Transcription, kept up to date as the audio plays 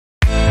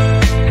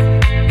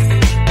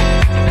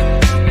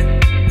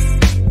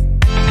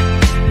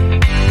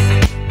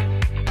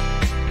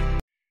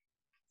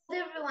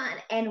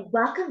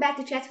Welcome back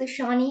to Chats with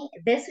Shawnee.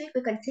 This week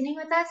we're continuing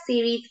with our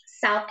series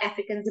South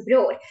Africans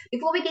Abroad.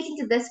 Before we get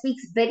into this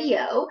week's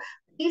video,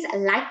 please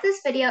like this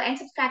video and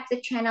subscribe to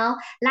the channel.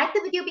 Like the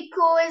video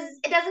because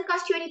it doesn't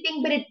cost you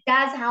anything, but it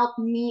does help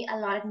me a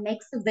lot. It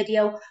makes the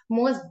video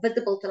more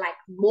visible to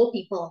more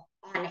people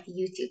on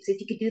YouTube. So if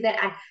you could do that,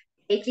 I'd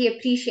greatly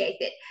appreciate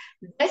it.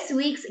 This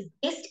week's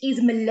guest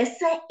is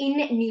Melissa in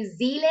New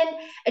Zealand.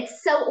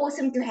 It's so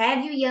awesome to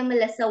have you here,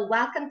 Melissa.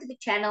 Welcome to the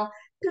channel.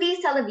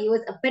 Please tell the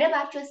viewers a bit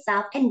about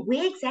yourself and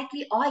where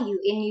exactly are you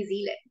in New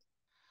Zealand?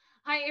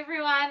 Hi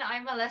everyone,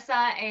 I'm Melissa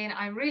and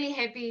I'm really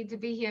happy to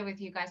be here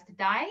with you guys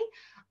today.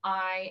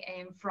 I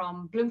am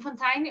from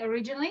Bloemfontein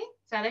originally,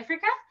 South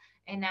Africa,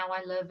 and now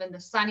I live in the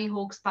sunny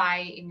Hawke's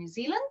Bay in New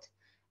Zealand.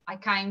 I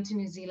came to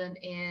New Zealand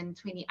in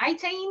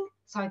 2018,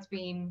 so it's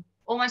been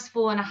almost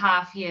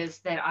 4.5 years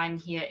that I'm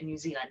here in New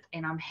Zealand,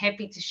 and I'm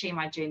happy to share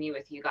my journey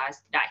with you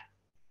guys today.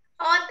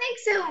 Oh,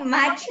 thanks so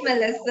much,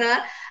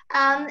 Melissa.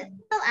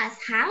 Tell us,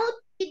 how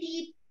did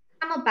it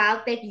come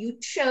about that you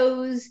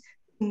chose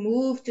to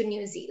move to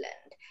New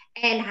Zealand?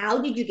 And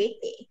how did you get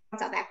there from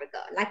South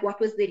Africa?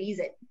 What was the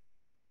reason?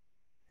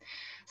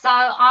 So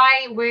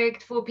I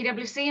worked for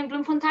PwC in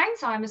Bloemfontein,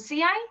 so I'm a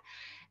CA.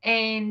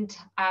 And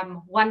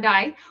one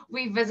day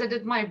we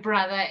visited my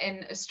brother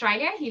in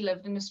Australia. He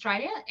lived in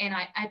Australia, and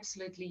I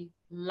absolutely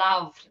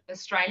loved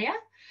Australia.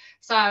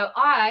 So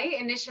I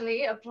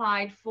initially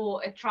applied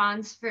for a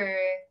transfer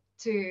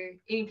to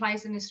any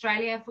place in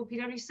Australia for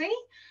PwC.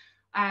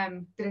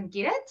 Didn't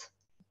get it,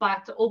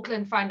 but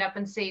Auckland phoned up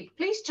and said,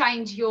 please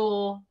change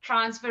your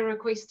transfer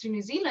request to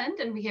New Zealand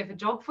and we have a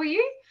job for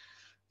you.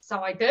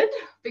 So I did,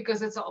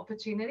 because it's an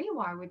opportunity.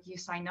 Why would you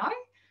say no?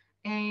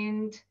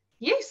 And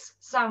yes,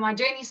 so my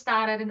journey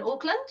started in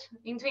Auckland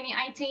in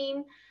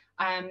 2018,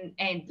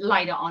 and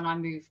later on I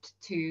moved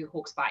to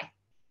Hawke's Bay.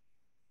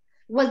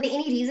 Was there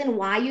any reason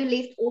why you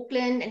left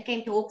Auckland and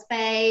came to Hawke's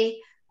Bay?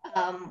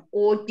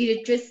 Or did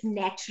it just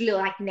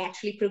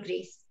naturally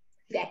progress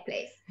to that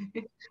place?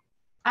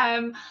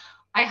 I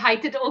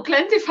hated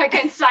Auckland, if I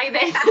can say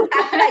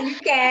that. You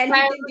can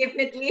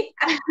definitely.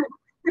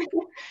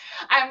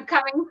 I'm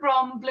coming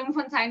from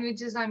Bloemfontein,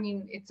 which is,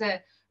 it's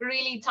a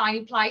really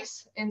tiny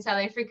place in South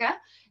Africa,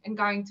 and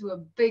going to a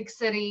big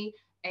city.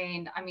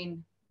 And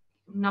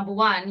number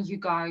one, you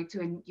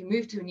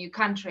move to a new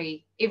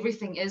country,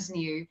 everything is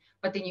new,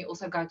 but then you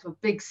also go to a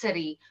big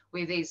city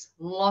where there's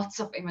lots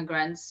of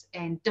immigrants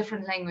and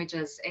different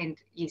languages. And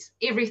yes,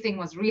 everything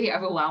was really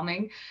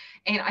overwhelming,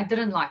 and I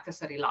didn't like the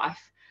city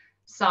life.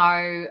 So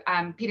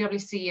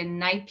PwC in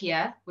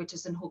Napier, which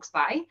is in Hawke's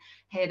Bay,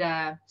 had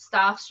a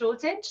staff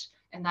shortage,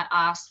 and they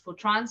asked for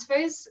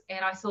transfers,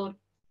 and I thought,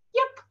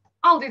 yep,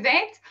 I'll do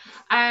that.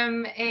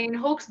 And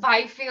Hawke's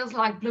Bay feels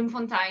like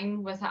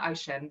Bloemfontein with the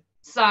ocean.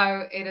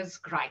 So it is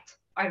great.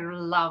 I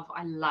love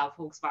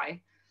Hawke's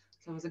Bay.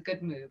 So it was a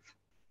good move.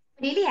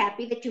 Really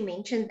happy that you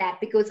mentioned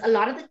that, because a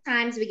lot of the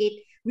times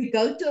we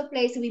go to a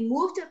place, and we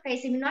move to a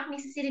place, and we're not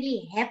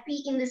necessarily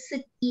happy in the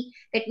city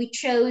that we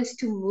chose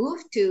to move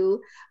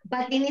to,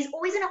 but then there's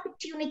always an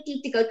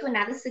opportunity to go to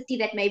another city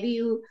that maybe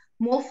you're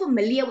more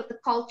familiar with the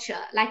culture.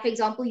 Like, for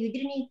example, you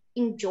didn't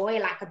enjoy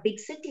a big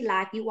city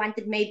life, you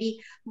wanted maybe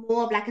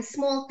more of a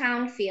small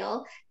town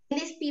feel.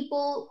 And there's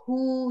people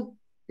who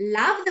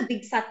love the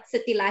big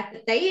city life,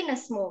 but they're in a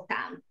small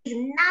town. There's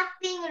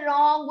nothing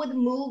wrong with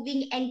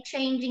moving and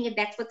changing if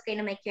that's what's going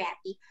to make you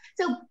happy.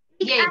 So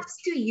big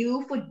ups to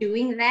you for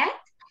doing that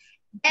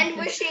and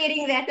for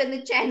sharing that on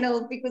the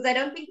channel, because I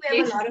don't think we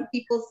have a lot of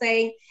people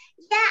saying,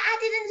 yeah, I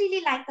didn't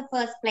really like the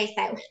first place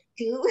I went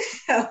to,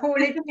 so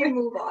let me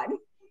move on.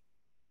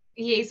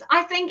 Yes,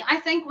 I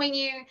think when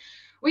you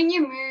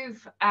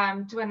move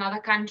to another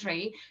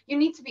country, you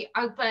need to be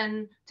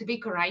open, to be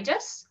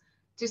courageous,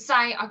 to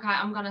say, okay,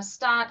 I'm going to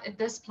start at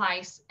this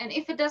place, and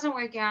if it doesn't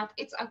work out,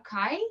 it's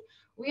okay.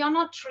 We are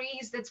not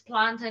trees that's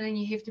planted and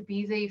you have to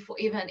be there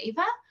forever and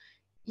ever.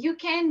 You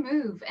can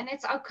move, and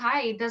it's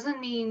okay. It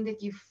doesn't mean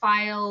that you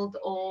failed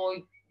or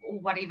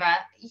whatever.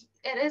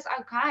 It is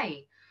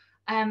okay.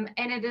 And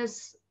it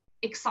is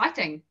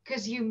exciting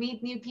because you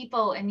meet new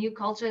people and new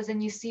cultures,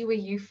 and you see where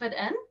you fit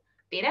in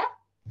better.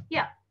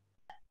 Yeah.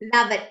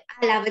 Love it.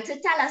 I love it. So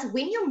tell us,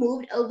 when you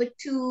moved over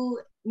to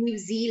New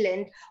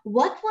Zealand,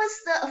 what was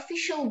the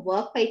official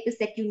work papers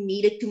that you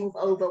needed to move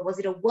over? Was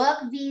it a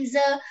work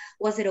visa?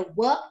 Was it a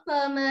work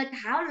permit?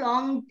 How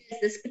long does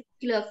this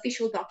particular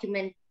official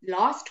document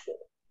last for?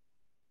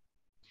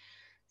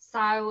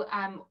 So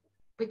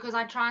because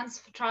I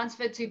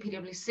transferred to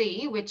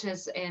PwC, which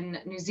is in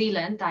New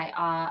Zealand, they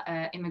are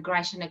an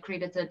immigration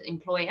accredited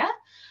employer.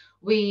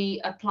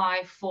 We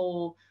apply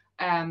for,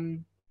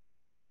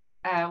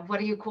 what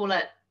do you call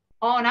it?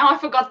 Oh, now I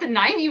forgot the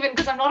name even,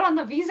 because I'm not on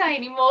the visa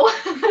anymore.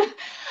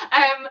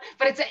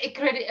 But it's an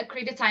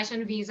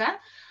accreditation visa.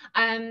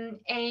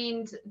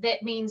 And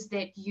that means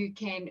that you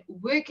can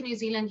work in New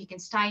Zealand, you can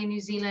stay in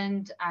New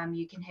Zealand,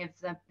 you can have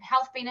the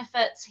health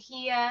benefits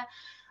here.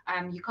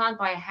 You can't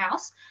buy a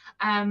house.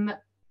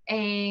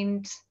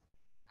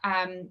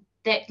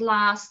 that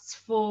lasts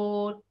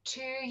for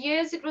 2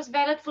 years. It was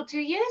valid for 2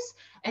 years,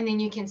 and then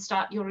you can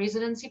start your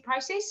residency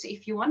process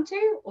if you want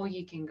to, or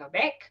you can go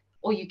back,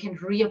 or you can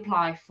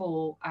reapply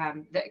for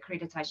the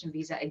accreditation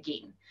visa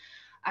again.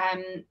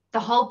 The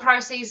whole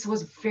process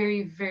was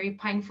very, very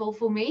painful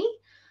for me.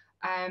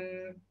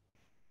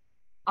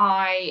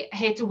 I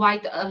had to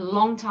wait a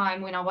long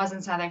time when I was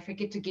in South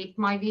Africa to get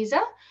my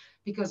visa,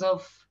 because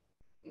of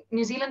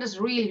New Zealand is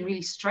really,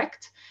 really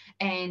strict,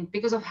 and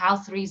because of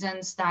health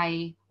reasons,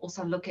 they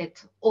also look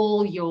at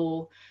all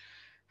your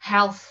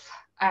health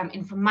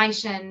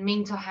information,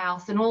 mental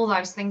health, and all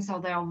those things. So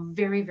they are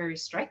very, very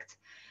strict.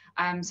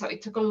 So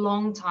it took a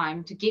long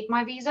time to get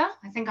my visa.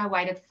 I think I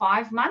waited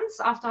 5 months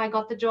after I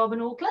got the job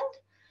in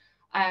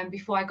Auckland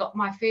before I got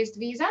my first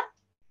visa.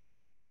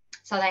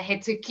 So they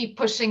had to keep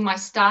pushing my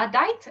start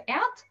date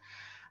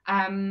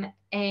out.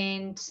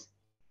 And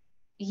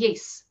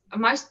yes,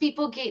 most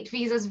people get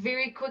visas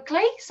very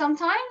quickly.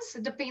 Sometimes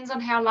it depends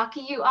on how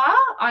lucky you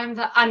are. I'm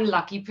the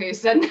unlucky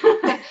person.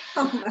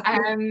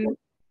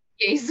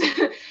 Yes.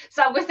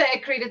 So with the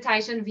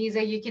accreditation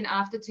visa, you can,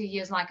 after 2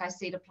 years, like I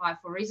said, apply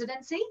for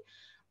residency.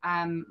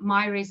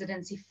 My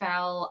residency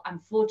fell,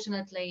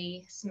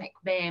 unfortunately, smack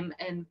bam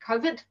in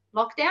COVID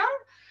lockdown.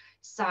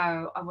 So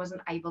I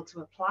wasn't able to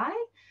apply.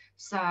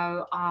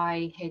 So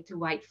I had to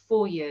wait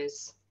 4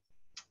 years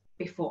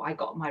before I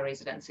got my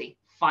residency,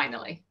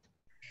 finally.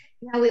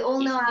 Now, we all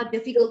know how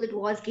difficult it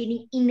was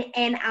getting in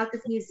and out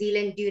of New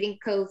Zealand during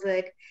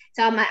COVID.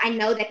 So I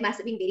know that must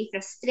have been very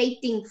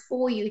frustrating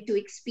for you to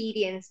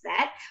experience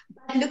that.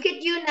 But look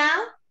at you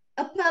now,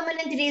 a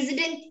permanent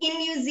resident in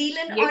New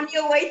Zealand, on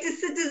your way to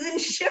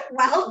citizenship.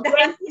 Well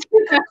done.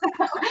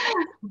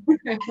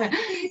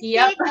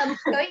 Yep.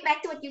 Going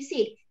back to what you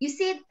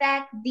said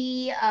that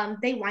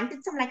they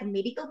wanted some like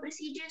medical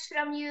procedures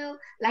from you,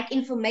 like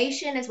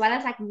information as well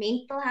as like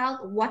mental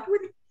health. What were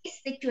the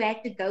tests that you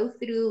had to go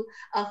through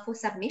for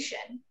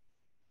submission?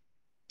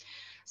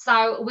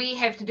 So we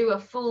have to do a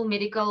full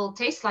medical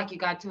test, like you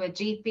go to a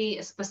GP,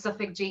 a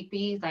specific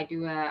GP. They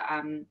do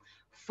a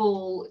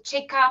full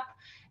checkup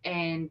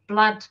and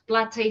blood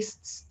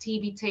tests,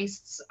 TB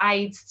tests,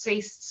 AIDS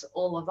tests,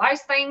 all of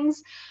those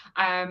things.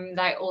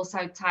 They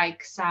also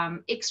take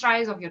some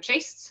x-rays of your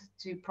chest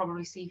to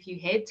probably see if you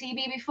had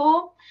TB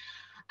before.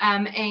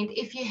 And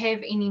if you have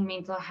any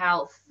mental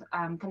health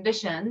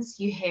conditions,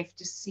 you have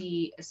to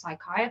see a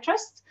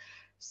psychiatrist.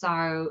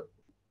 So,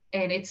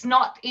 and it's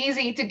not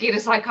easy to get a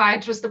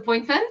psychiatrist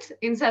appointment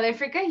in South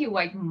Africa. You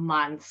wait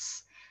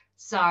months.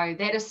 So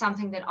that is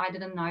something that I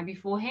didn't know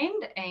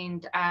beforehand.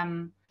 And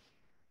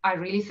I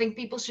really think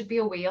people should be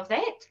aware of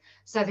that,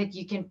 so that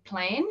you can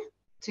plan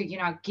to,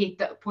 get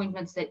the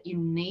appointments that you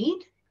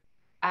need.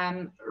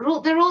 The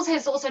rules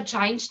has also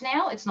changed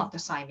now. It's not the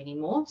same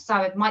anymore.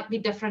 So it might be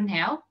different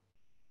now.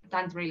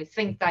 I don't really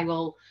think they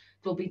will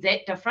be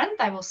that different.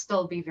 They will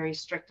still be very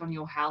strict on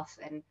your health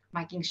and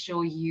making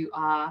sure you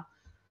are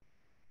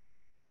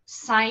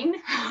sane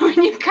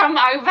when you come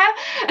over.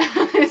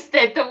 Is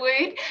that the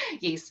word?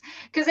 Yes,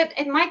 because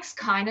it makes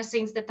kind of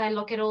sense that they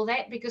look at all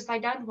that, because they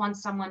don't want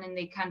someone in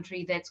their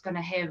country that's going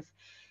to have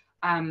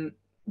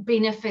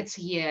benefits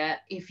here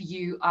if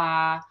you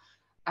are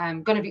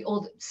going to be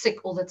sick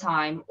all the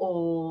time,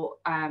 or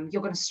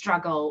you're going to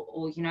struggle,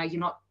 or you're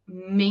not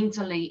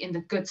mentally in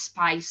the good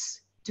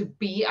space to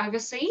be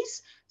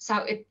overseas. So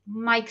it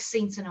makes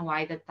sense in a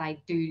way that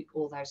they do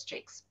all those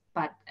checks,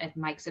 but it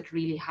makes it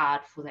really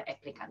hard for the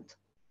applicant.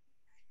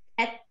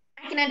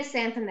 I can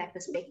understand from that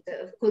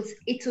perspective, because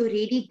it's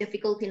already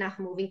difficult enough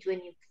moving to a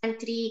new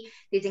country.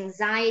 There's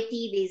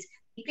anxiety, there's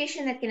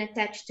depression that can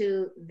attach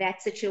to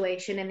that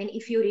situation. And then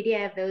if you already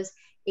have those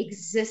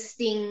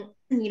existing,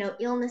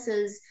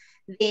 illnesses,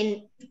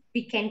 then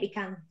it can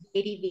become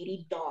very,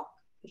 very dark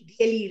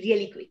really,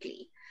 really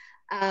quickly.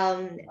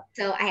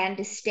 So I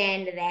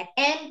understand that.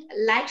 And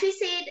like you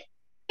said,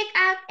 check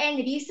out and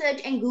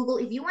research and Google.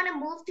 If you want to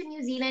move to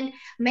New Zealand,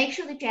 make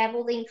sure that you have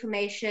all the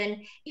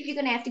information. If you're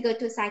going to have to go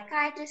to a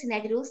psychiatrist and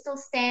that rule still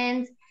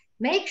stands,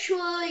 make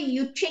sure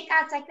you check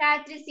out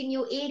psychiatrists in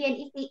your area, and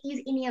if there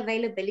is any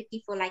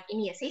availability for like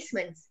any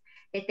assessments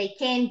that they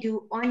can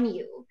do on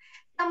you.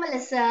 So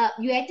Melissa,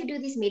 you had to do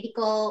these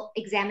medical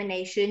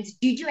examinations.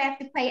 Did you have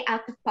to pay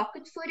out of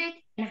pocket for it,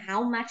 and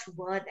how much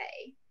were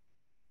they?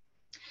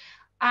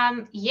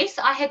 Yes,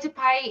 I had to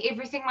pay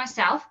everything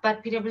myself,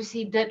 but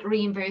PwC did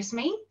reimburse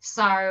me.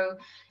 So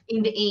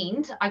in the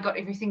end, I got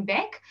everything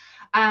back.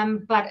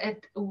 But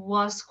it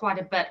was quite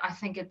a bit. I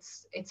think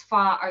it's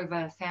far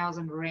over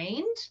 1,000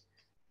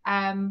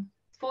 rand.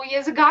 4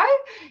 years ago,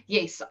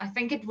 yes, I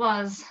think it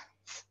was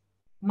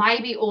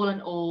maybe all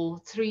in all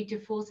 3,000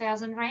 to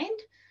 4,000 rand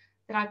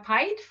that I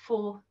paid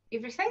for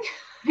everything.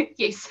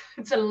 Yes,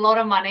 it's a lot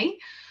of money.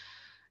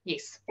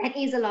 Yes. That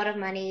is a lot of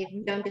money.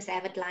 You don't just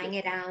have it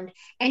lying around.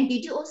 And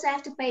did you also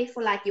have to pay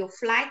for like your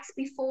flights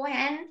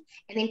beforehand,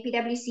 and then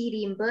PwC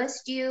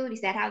reimbursed you?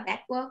 Is that how that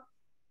worked?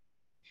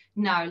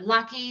 No,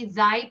 lucky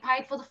they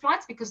paid for the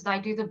flights because they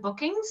do the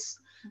bookings.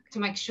 to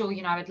make sure,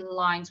 you know, it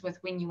aligns with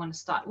when you want to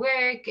start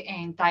work.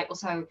 And they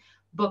also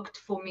booked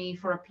for me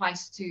for a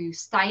place to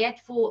stay at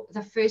for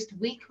the first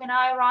week when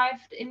I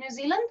arrived in New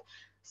Zealand,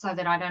 so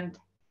that I don't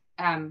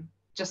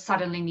just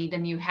suddenly need a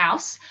new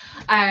house.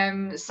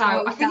 So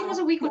I think it was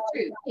a week or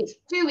two. Yes,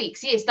 2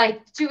 weeks. Yes,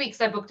 2 weeks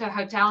they booked a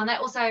hotel,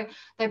 and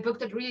they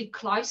booked it really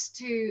close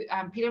to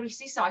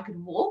PwC, so I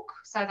could walk.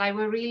 So they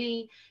were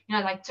really, you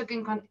know, like took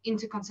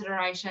into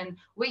consideration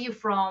where you're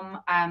from,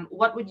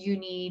 what would you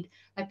need.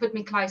 They put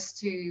me close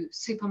to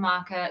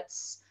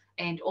supermarkets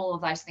and all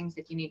of those things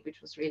that you need,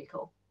 which was really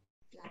cool.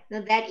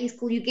 Now that is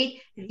cool. You get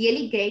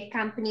really great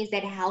companies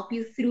that help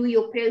you through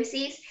your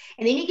process.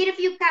 And then you get a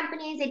few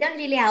companies that don't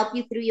really help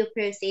you through your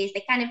process.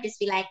 They kind of just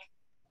be like,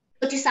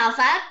 put yourself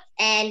up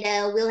and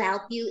we'll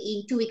help you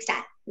in 2 weeks'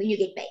 time when you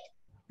get paid.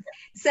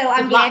 So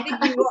I'm glad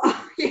that you were,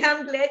 yeah,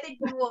 I'm glad that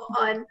you were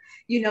on,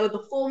 you know,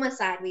 the former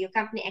side where your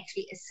company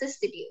actually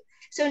assisted you.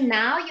 So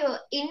now you're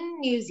in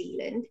New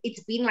Zealand.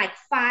 It's been like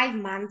 5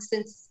 months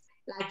since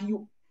like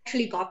you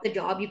actually got the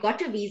job. You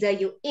got your visa.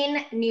 You're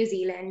in New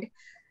Zealand.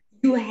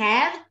 You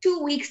have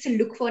 2 weeks to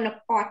look for an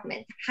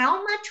apartment.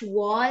 How much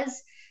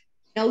was,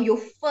 you know, your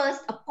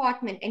first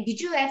apartment, and did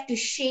you have to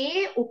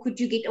share or could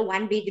you get a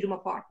 1-bedroom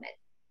apartment?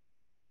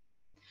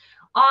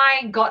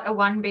 I got a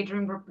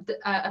 1-bedroom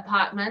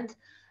apartment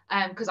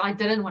because I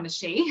didn't want to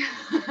share.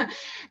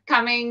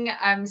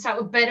 So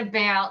a bit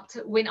about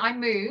when I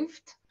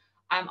moved,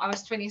 I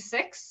was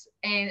 26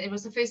 and it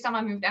was the first time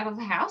I moved out of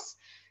the house.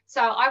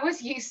 So I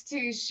was used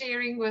to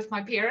sharing with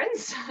my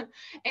parents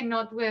and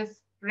not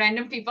with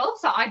random people.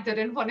 So I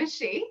didn't want to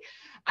share.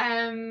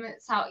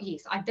 So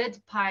yes, I did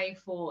pay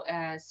for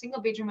a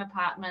 1-bedroom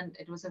apartment.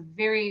 It was a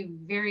very,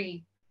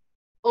 very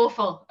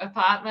awful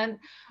apartment.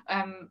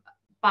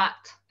 But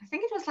I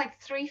think it was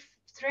like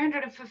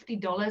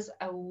 $350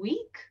 a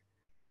week.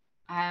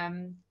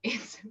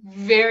 It's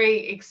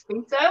very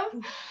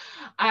expensive.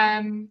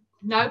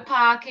 No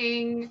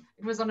parking.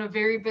 It was on a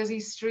very busy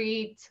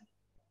street.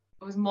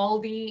 It was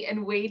moldy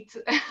and wet.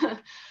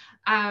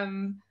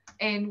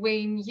 And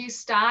when you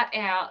start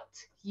out,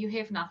 you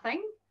have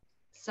nothing.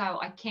 So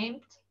I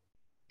camped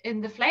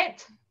in the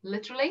flat,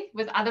 literally,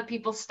 with other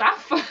people's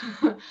stuff.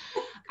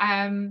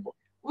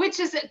 Which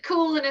is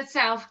cool in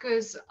itself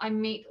because I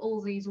met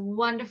all these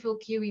wonderful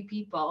Kiwi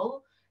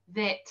people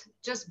that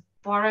just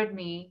borrowed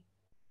me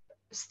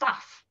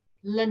stuff,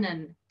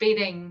 linen,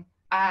 bedding,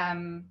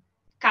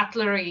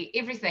 cutlery,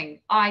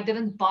 everything. I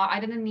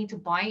didn't need to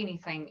buy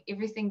anything.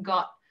 Everything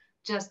got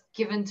just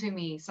given to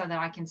me so that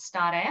I can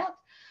start out,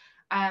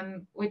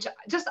 which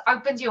just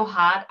opens your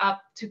heart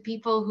up to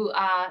people who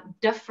are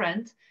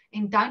different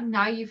and don't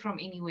know you from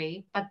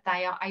anywhere, but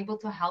they are able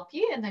to help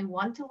you and they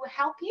want to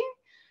help you.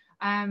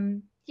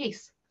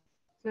 Yes,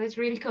 so that's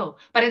really cool,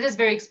 but it is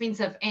very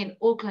expensive and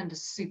Auckland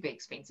is super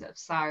expensive.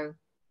 So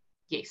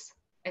yes,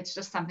 it's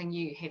just something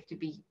you have to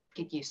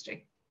get used to.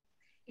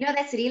 You know,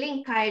 that's really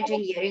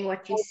encouraging hearing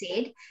what you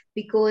said,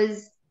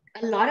 because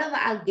a lot of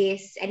our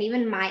guests and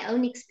even my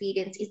own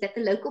experience is that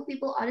the local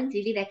people aren't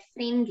really that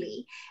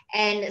friendly.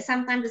 And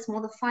sometimes it's more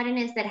the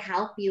foreigners that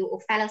help you or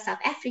fellow South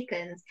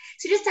Africans.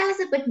 So just tell us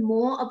a bit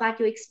more about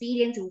your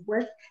experience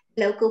with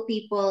local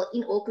people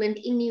in Auckland,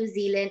 in New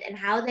Zealand, and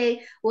how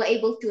they were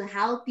able to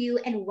help you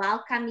and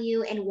welcome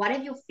you, and what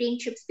have your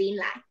friendships been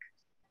like?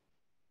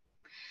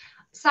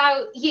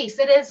 So yes,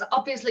 it is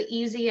obviously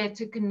easier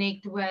to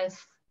connect with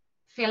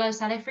fellow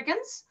South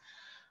Africans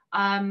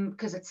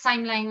because it's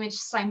same language,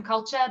 same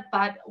culture.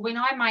 But when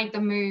I made the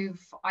move,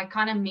 I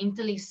kind of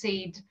mentally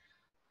said,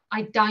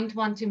 I don't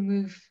want to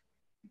move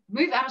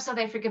out of South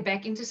Africa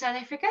back into South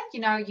Africa. You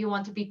know, you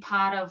want to be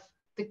part of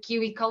the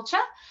Kiwi culture,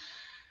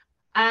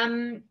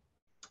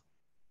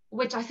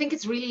 which I think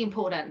is really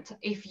important.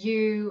 If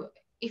you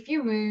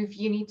move,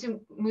 you need to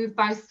move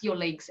both your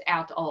legs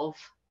out of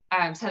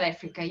South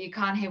Africa. You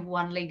can't have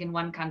one leg in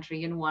one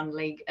country and one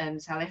leg in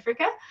South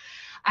Africa.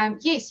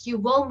 Yes, you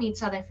will meet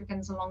South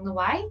Africans along the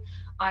way.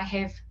 I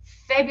have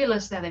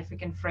fabulous South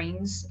African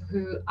friends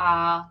who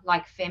are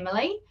like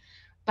family,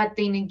 but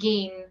then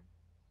again,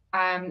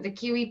 the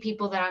Kiwi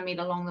people that I met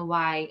along the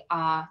way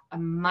are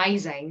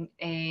amazing.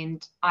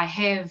 And I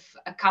have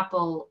a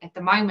couple at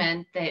the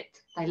moment that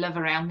they live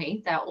around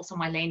me. They're also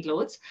my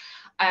landlords,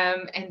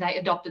 and they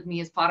adopted me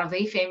as part of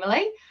their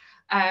family.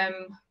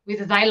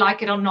 Whether they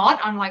like it or not,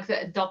 I'm like the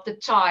adopted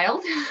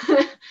child.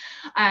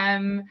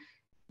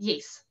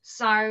 Yes,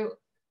 so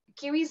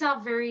Kiwis are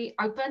very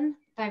open.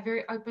 They're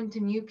very open to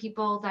new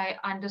people. They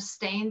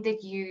understand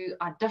that you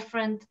are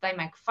different. They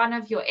make fun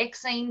of your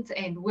accent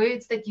and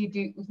words that you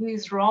do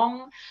use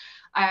wrong.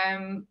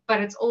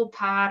 But it's all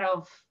part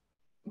of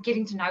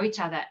getting to know each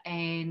other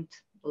and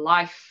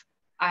life.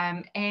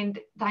 And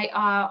they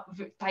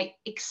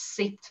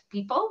accept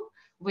people,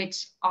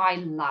 which I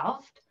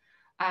loved.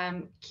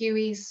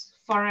 Kiwis,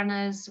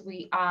 foreigners,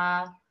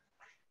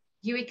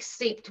 you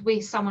accept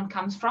where someone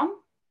comes from.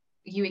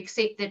 You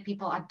accept that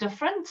people are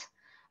different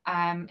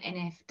and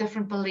have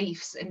different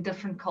beliefs and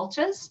different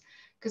cultures.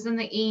 Because in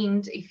the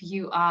end, if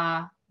you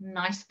are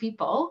nice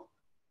people,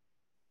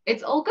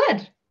 it's all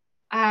good.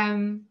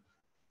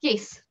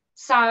 yes.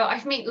 So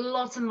I've met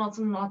lots and lots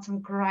and lots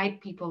of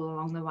great people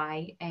along the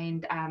way,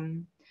 and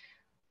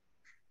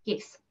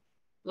yes,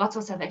 lots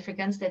of South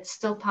Africans that's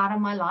still part of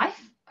my life.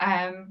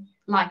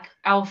 Like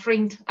our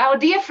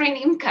dear friend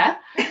Imka,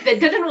 that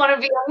didn't want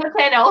to be on the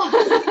panel.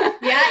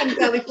 Yeah,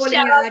 Imka, we're calling you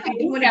out. You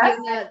didn't want to be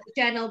on the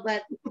channel,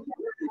 but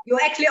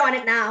you're actually on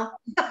it now.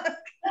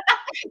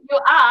 You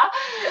are.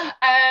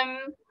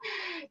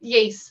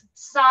 Yes.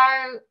 So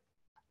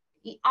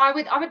I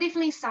would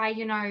definitely say,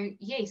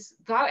 yes,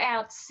 go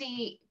out,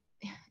 see,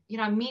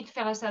 meet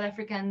fellow South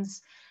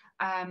Africans,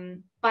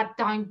 but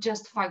don't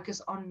just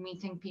focus on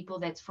meeting people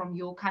that's from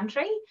your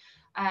country.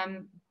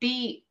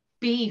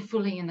 Be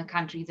fully in the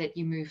country that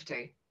you move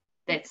to.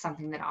 That's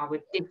something that I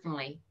would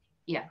definitely,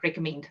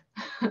 recommend.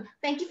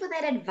 Thank you for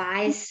that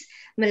advice,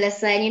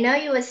 Melissa. And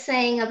you were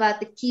saying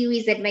about the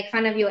Kiwis that make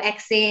fun of your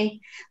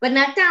accent. But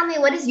now tell me,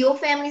 what does your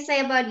family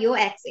say about your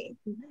accent?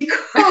 Because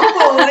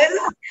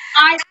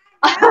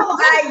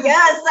I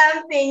hear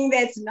something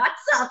that's not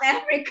South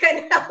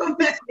African.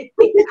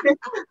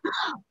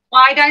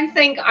 I don't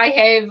think I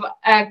have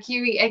a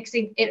Kiwi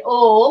accent at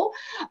all.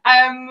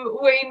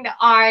 When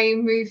I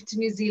moved to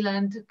New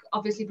Zealand,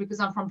 obviously because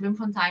I'm from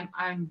Bloemfontein,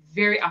 I'm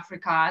very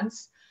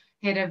Afrikaans,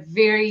 had a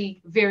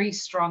very, very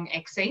strong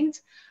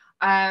accent.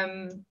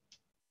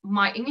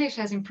 My English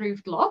has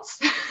improved lots.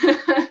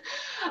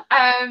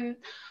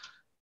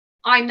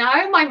 I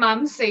know my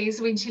mum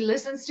says when she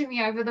listens to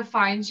me over the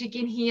phone, she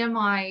can hear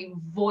my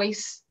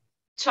voice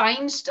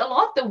changed a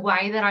lot. The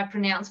way that I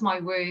pronounce my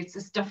words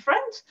is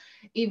different.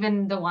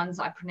 Even the ones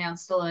I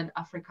pronounce still in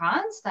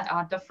Afrikaans, that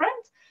are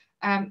different.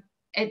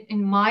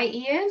 In my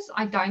ears,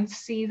 I don't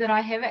see that I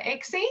have an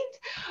accent,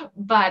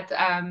 but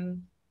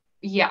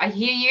yeah, I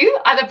hear you.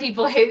 Other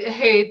people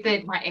heard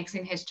that my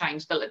accent has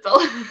changed a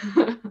little.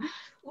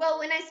 Well,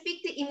 when I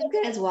speak to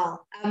Imka as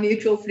well, our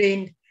mutual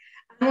friend,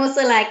 I'm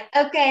also like,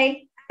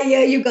 okay, I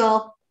hear you,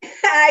 girl.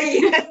 I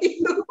hear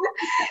you.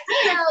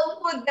 So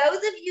for those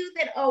of you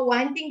that are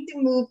wanting to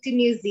move to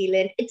New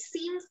Zealand, it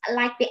seems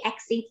like the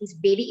accent is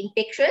very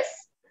infectious,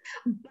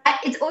 but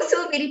it's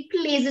also a very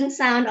pleasant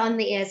sound on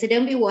the ear. So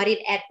don't be worried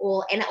at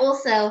all. And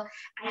also,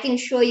 I can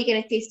assure you can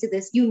attest to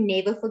this. You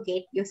never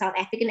forget your South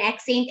African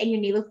accent and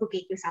you never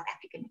forget your South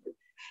African roots.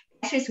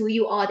 That's just who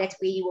you are. That's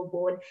where you were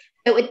born.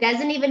 So it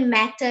doesn't even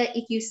matter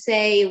if you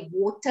say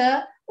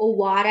water or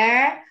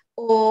water,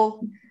 or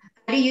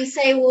how do you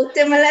say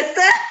water,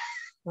 Melissa?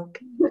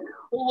 Okay.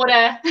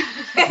 Water.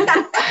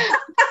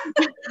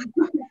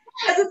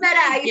 Doesn't matter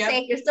how you say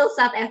it, you're still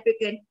South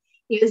African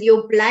because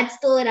your blood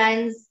still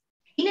runs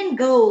green and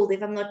gold,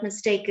 if I'm not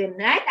mistaken,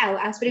 right?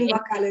 Our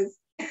Springbok colors.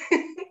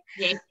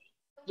 Yes.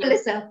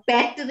 Melissa,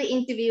 back to the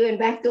interview and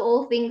back to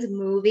all things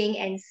moving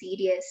and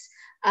serious.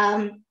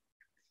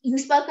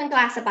 You've spoken to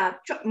us about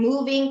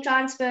moving,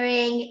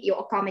 transferring, your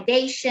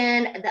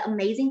accommodation, the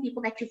amazing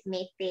people that you've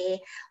met there.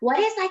 What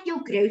is like your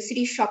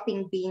grocery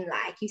shopping been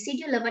like? You said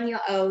you live on your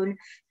own.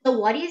 So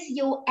what is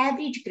your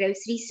average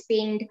grocery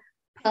spend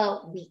per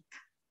week?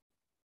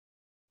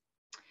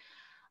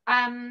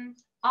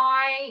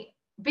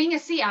 Being a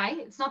CA,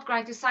 it's not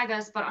great to say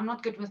this, but I'm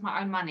not good with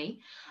my own money.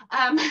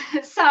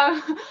 So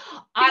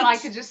I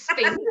like to just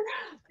spend.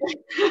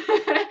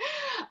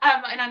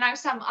 And I know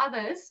some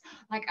others,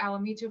 like our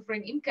mutual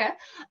friend Imka,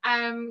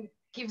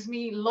 gives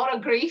me a lot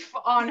of grief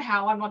on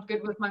how I'm not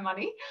good with my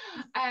money.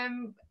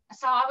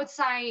 So I would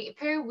say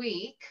per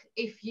week,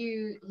 if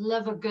you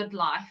live a good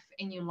life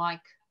and you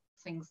like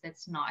things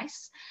that's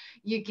nice,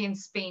 you can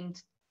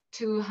spend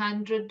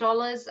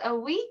 $200 a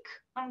week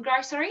on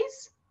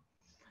groceries.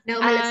 No,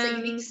 Melissa,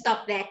 you need to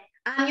stop that.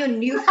 I'm your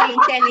new friend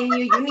telling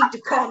you need to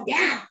calm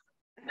down.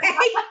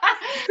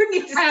 You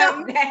need to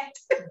stop that.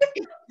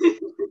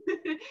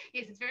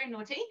 Yes, it's very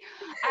naughty.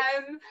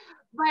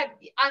 But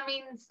I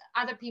mean,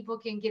 other people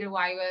can get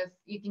away with,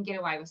 you can get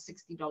away with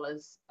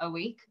 $60 a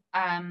week.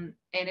 And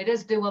it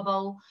is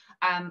doable.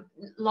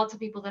 Lots of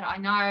people that I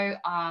know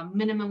are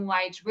minimum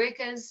wage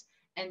workers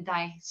and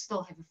they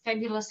still have a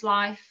fabulous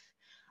life.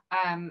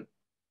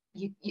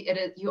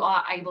 You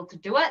are able to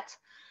do it.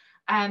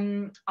 I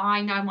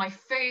know my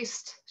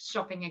first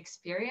shopping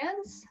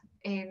experience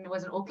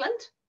was in Auckland.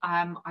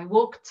 I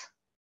walked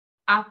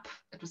up,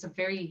 it was a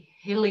very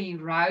hilly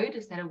road.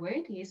 Is that a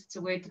word? Yes, it's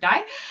a word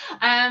today.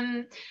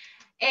 And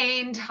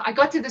I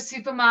got to the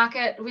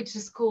supermarket, which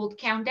is called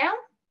Countdown.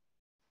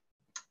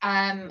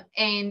 And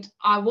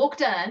I walked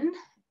in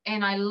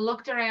and I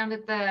looked around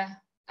at the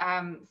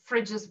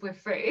fridges were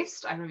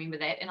first. I remember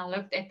that. And I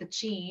looked at the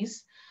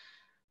cheese.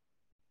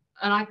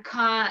 And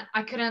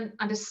I couldn't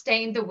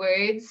understand the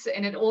words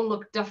and it all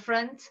looked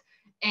different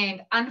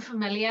and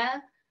unfamiliar.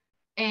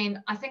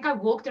 And I think I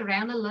walked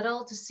around a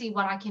little to see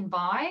what I can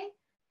buy.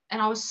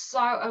 And I was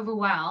so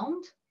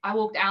overwhelmed. I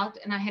walked out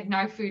and I had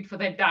no food for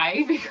that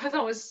day because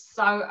I was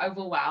so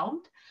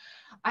overwhelmed.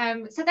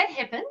 So that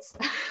happens.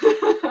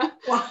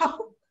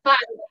 Wow. But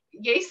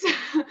yes,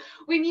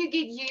 when you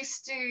get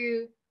used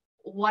to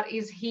what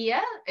is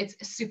here, it's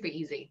super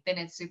easy. Then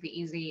it's super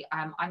easy.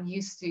 I'm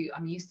used to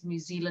New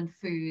Zealand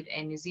food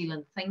and New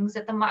Zealand things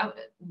at the moment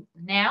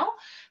now,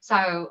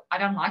 so I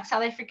don't like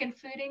South African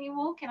food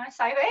anymore. Can I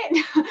say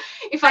that?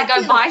 If I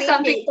go buy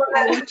something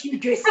by what you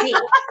just said.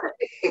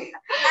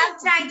 I'm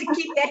trying to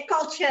keep that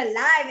culture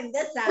alive in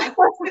this house.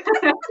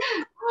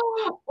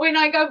 When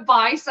I go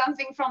buy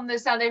something from the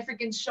South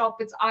African shop,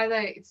 it's either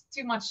it's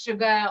too much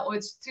sugar, or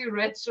it's too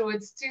rich, or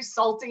it's too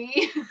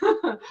salty.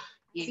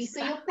 Yes. See,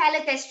 so your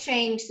palate has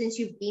changed since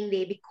you've been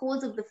there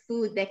because of the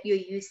food that you're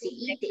used to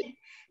eating.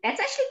 That's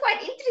actually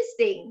quite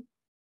interesting.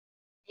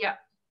 Yeah.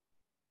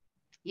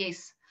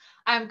 Yes.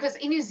 Because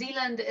in New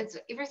Zealand,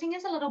 everything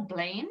is a little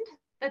bland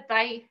that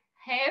they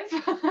have.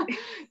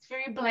 It's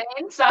very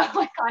bland, so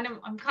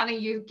I'm kind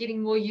of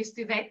getting more used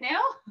to that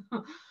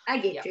now. I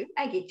get you.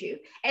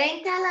 And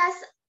then tell us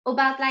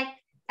about, like,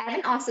 I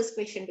haven't asked this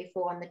question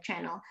before on the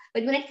channel,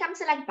 but when it comes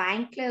to like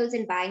buying clothes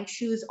and buying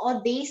shoes,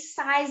 are these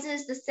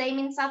sizes the same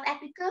in South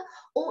Africa,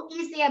 or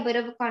is there a bit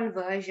of a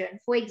conversion?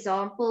 For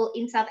example,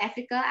 in South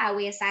Africa, I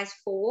wear size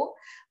 4,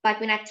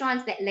 but when I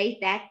translate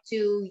that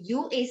to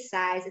US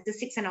size,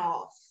 it's a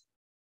 6.5.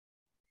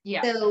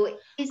 Yeah. So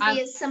is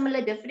there a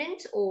similar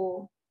difference,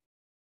 or?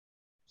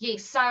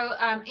 Yes. So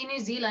in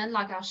New Zealand,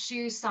 like our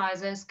shoe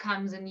sizes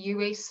comes in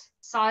US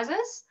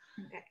sizes.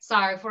 Okay.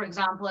 So, for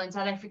example, in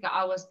South Africa,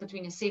 I was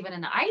between a 7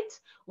 and an 8,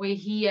 where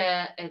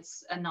here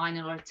it's a 9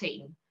 or a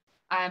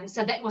 10.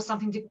 So that was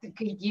something to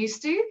get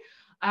used to.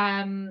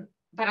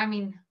 But I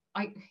mean,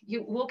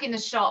 you walk in the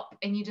shop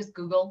and you just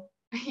Google.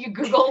 You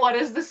Google what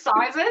is the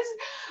sizes,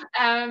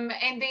 and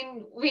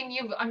then when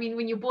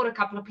you bought a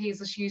couple of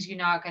pairs of shoes, you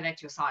know, okay,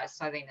 that's your size,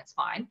 so then it's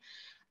fine.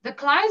 The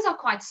clothes are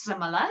quite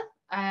similar.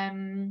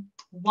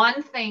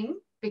 One thing,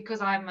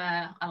 because I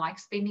like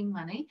spending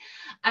money.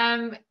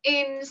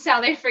 In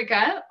South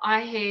Africa,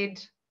 I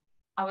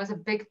was a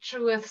big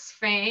Truworths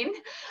fan,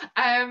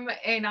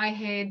 and I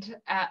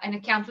had an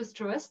account with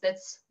Truworths that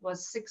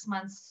was 6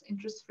 months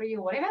interest free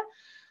or whatever.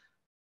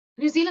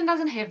 New Zealand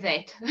doesn't have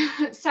that.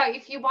 So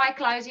if you buy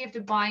clothes, you have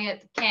to buy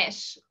it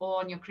cash or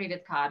on your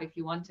credit card if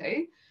you want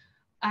to.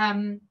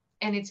 And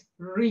it's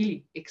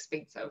really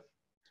expensive.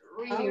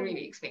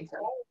 Really expensive.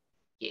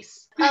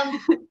 Yes.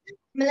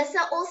 Melissa,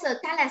 also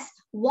tell us,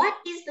 what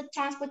is the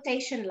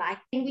transportation like?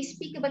 Can we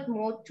speak a bit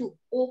more to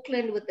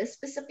Auckland with this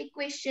specific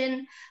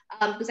question?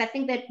 Because I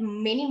think that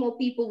many more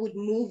people would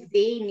move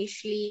there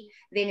initially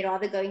than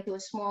rather going to a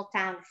small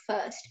town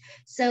first.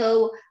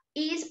 So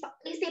is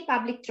there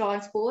public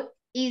transport?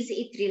 Is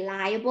it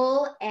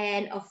reliable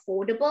and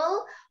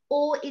affordable?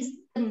 Or is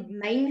the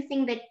main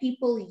thing that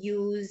people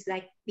use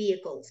like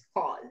vehicles,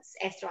 cars,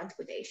 as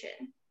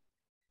transportation?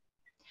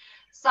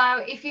 So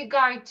if you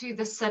go to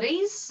the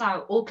cities,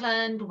 so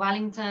Auckland,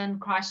 Wellington,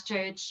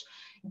 Christchurch,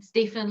 it's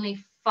definitely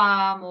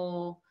far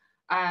more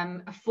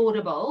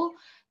affordable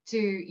to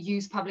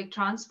use public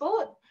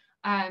transport.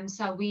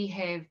 So we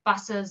have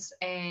buses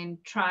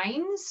and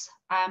trains.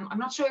 I'm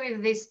not sure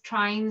whether there's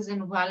trains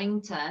in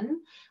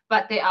Wellington,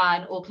 but there are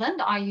in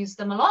Auckland. I use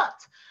them a lot.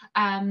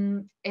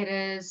 It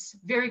is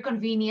very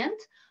convenient,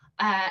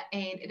 and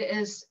it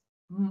is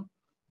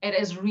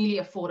really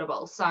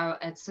affordable. So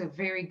it's a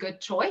very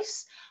good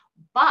choice.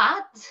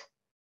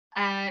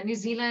 But New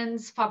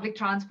Zealand's public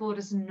transport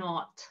is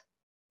not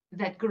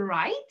that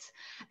great.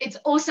 It's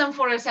awesome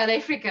for a South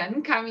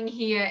African coming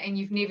here and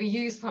you've never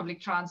used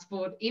public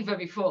transport ever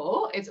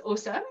before. It's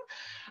awesome.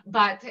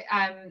 But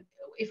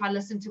if I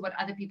listen to what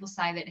other people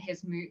say that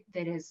has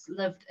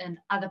lived in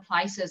other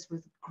places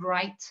with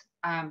great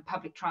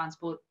public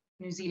transport,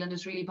 New Zealand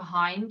is really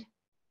behind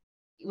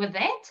with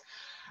that.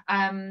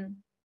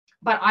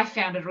 But I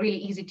found it really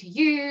easy to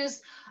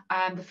use.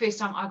 The first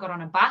time I got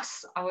on a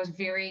bus, I was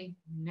very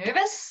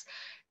nervous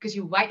because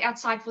you wait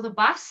outside for the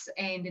bus,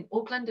 and in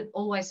Auckland, it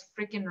always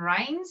freaking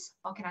rains.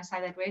 Oh, can I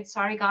say that word?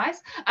 Sorry,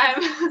 guys.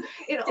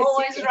 It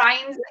always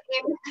rains.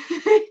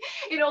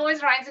 It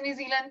always rains in New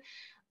Zealand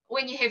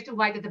when you have to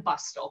wait at the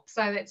bus stop.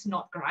 So that's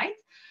not great.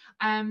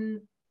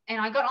 And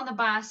I got on the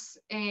bus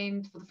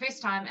and for the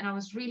first time, and I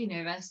was really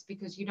nervous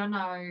because you don't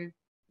know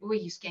where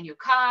you scan your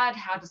card,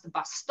 how does the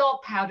bus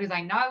stop, how do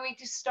they know where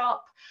to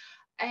stop?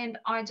 And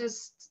I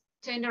just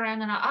turned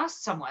around and I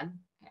asked someone,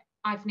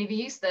 I've never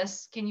used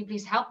this, can you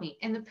please help me?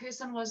 And the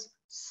person was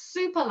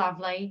super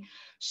lovely,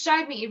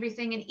 showed me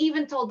everything, and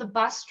even told the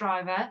bus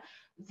driver,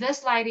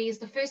 this lady is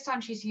the first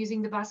time she's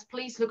using the bus,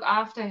 please look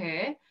after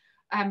her.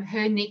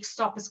 Her next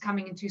stop is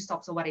coming in 2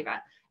 stops or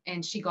whatever.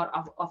 And she got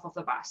off of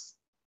the bus.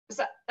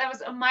 So that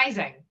was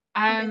amazing.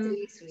 That's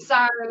really sweet.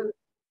 So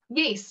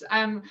yes,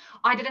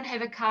 I didn't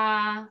have a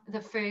car the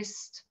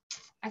first,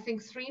 I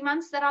think, 3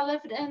 months that I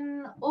lived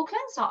in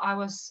Auckland. So I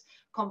was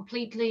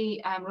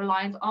completely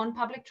reliant on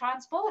public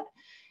transport.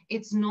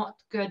 It's not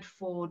good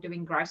for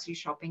doing grocery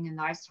shopping and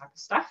those type of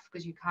stuff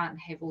because you can't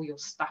have all your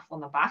stuff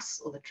on the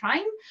bus or the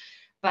train.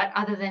 But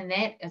other than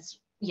that,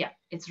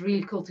 it's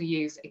really cool to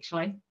use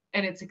actually.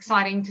 And it's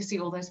exciting to see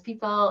all those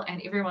people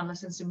and everyone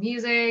listens to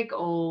music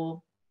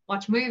or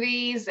watch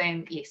movies.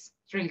 And yes,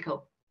 it's really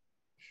cool.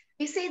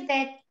 You said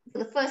that For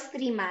the first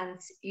 3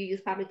 months, you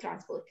use public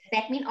transport.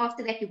 Does that mean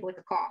after that you bought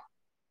a car?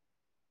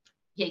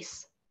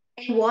 Yes.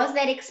 And was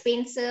that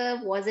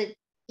expensive? Was it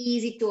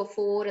easy to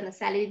afford on the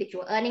salary that you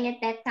were earning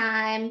at that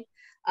time?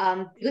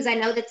 Because I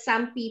know that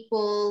some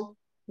people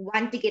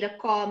want to get a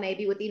car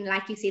maybe within,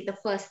 like you said, the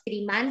first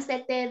 3 months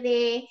that they're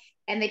there,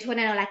 and they just want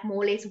to know, like,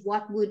 more or less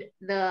what would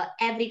the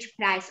average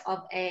price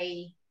of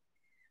a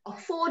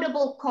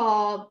affordable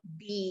car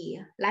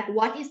be? Like,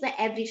 what is the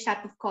average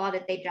type of car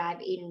that they drive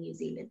in New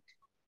Zealand?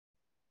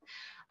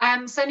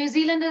 So New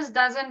Zealanders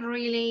doesn't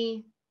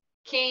really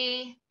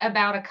care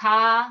about a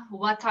car,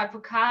 what type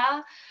of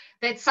car.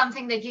 That's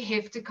something that you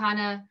have to kind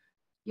of,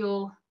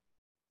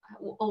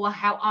 or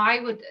how I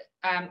would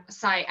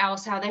say our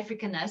South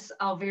Africanness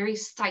are very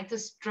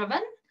status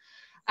driven.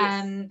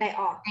 Yes, they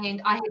are.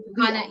 And I had to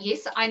kind of,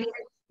 yes, I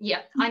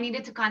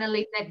needed to kind of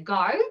let that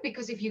go,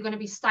 because if you're going to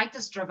be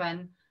status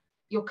driven,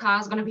 your car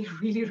is going to be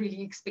really,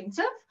 really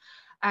expensive.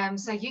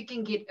 So you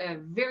can get a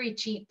very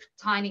cheap,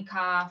 tiny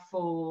car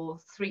for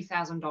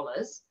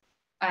 $3,000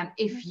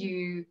 if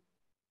you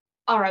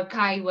are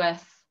okay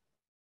with,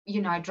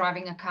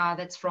 driving a car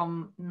that's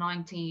from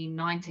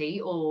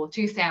 1990 or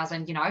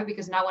 2000,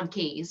 because no one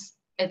cares.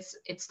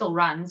 It still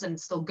runs and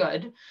it's still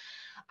good.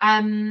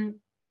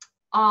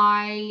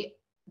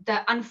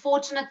 The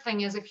unfortunate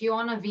thing is, if you're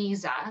on a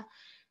visa,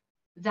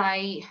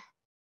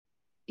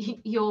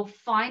 your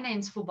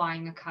finance for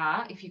buying a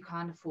car, if you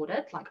can't afford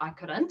it, like I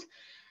couldn't,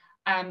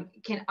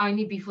 can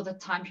only be for the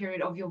time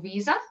period of your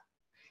visa.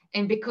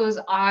 And because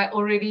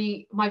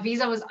my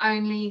visa was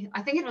only,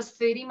 I think it was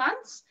 30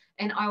 months,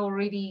 and I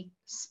already,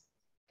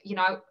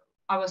 I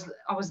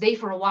was there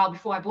for a while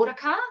before I bought a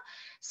car.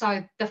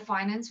 So the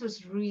finance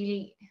was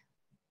really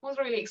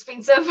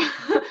expensive,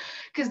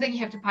 because then you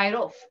have to pay it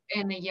off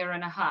in a year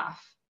and a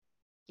half.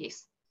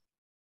 Yes.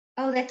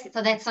 Oh,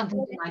 that's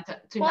something to note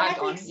that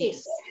on. Makes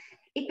sense.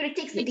 It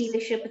protects the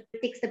dealership, it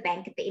protects the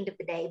bank at the end of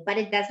the day, but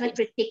it does not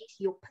protect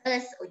your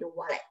purse or your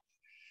wallet.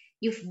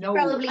 You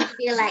probably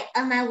feel like,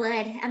 oh my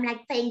word, I'm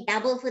like paying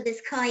double for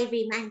this car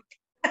every month.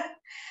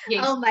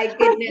 Yes. Oh my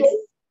goodness.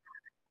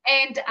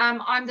 And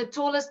I'm the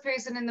tallest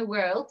person in the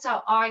world,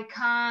 so I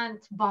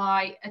can't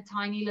buy a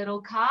tiny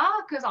little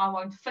car because I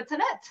won't fit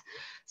in it.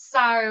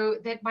 So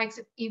that makes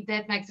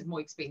it more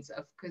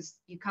expensive, because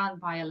you can't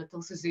buy a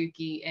little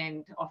Suzuki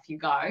and off you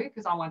go,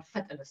 because I won't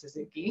fit in a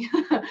Suzuki.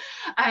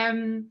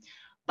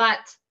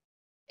 But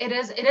it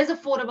is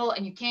affordable,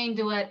 and you can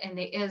do it, and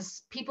there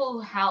is people who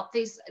help.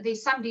 There's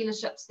some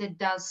dealerships that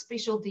does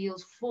special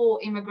deals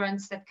for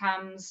immigrants that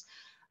comes.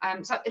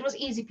 So it was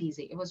easy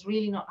peasy. It was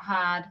really not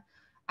hard.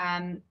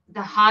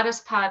 The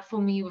hardest part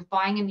for me with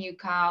buying a new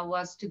car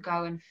was to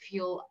go and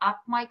fuel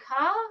up my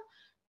car,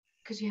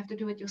 because you have to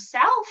do it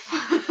yourself.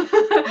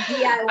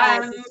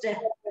 DIY sister.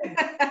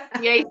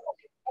 Yes.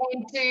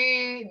 And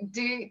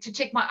to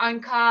check my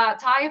own car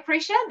tire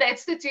pressure.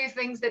 That's the two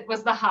things that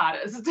was the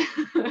hardest.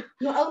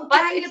 Your own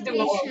tire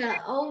pressure.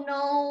 Oh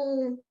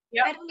no.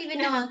 Yep. I don't even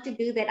know how to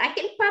do that. I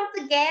can pump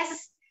the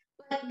gas,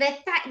 but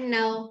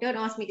no, don't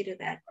ask me to do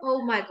that.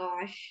 Oh my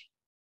gosh.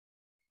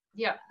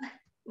 Yeah.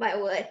 My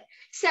word.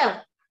 So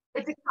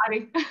it's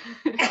exciting.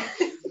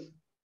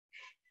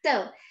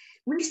 So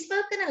we've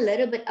spoken a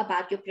little bit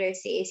about your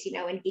process,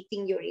 in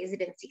getting your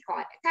residency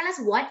card. Tell us,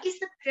 what is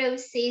the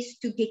process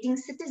to getting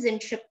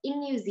citizenship in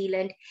New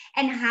Zealand,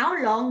 and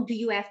how long do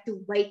you have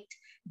to wait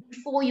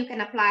before you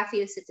can apply for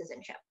your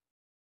citizenship?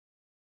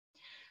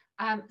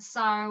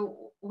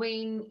 So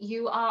when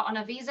you are on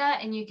a visa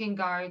and you can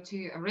go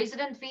to a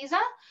resident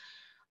visa,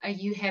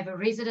 you have a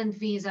resident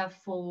visa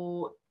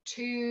for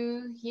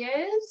 2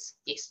 years.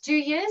 Yes, 2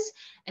 years.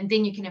 And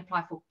then you can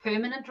apply for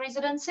permanent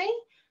residency.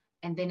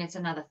 And then it's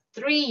another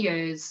 3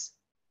 years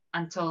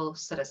until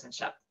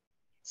citizenship.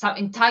 So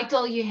in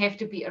total, you have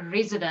to be a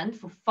resident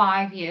for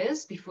 5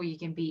 years before you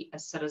can be a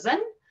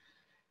citizen.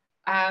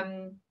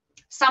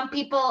 Some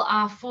people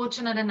are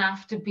fortunate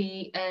enough to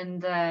be in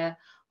the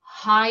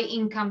high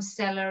income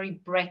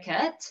salary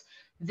bracket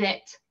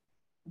that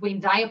when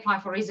they apply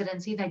for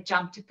residency, they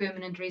jump to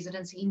permanent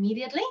residency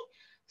immediately.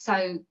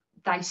 So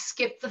they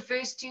skip the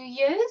first 2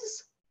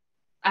 years.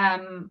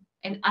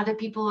 And other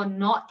people are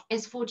not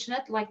as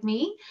fortunate like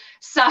me.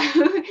 So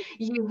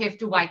you have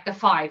to wait the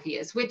 5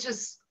 years, which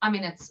is,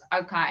 it's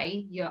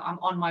okay. Yeah, I'm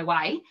on my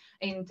way,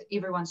 and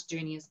everyone's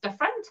journey is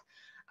different.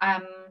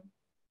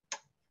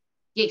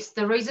 Yes,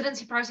 the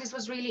residency process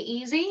was really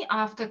easy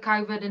after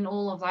COVID and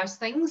all of those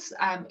things.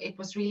 It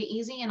was really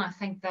easy. And I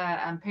think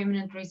the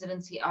permanent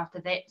residency after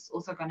that is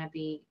also going to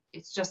be,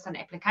 it's just an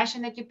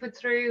application that you put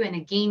through. And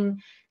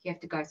again, you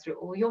have to go through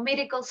all your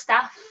medical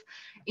stuff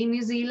in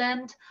New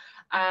Zealand.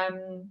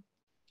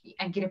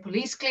 And get a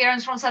police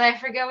clearance from South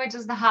Africa, which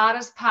is the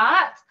hardest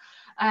part.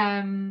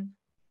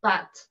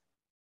 But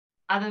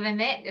other than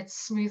that, it's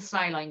smooth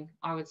sailing,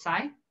 I would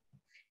say.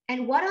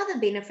 And what are the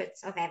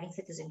benefits of having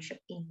citizenship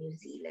in New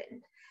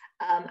Zealand?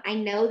 I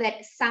know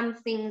that some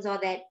things are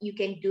that you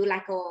can do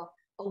like a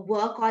a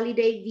work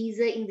holiday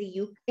visa in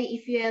the UK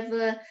if you have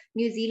a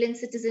New Zealand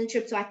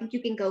citizenship. So I think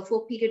you can go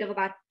for a period of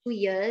about 2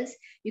 years.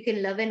 You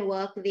can live and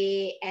work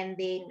there and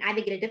then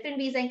either get a different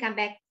visa and come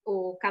back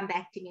or come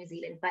back to New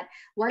Zealand. But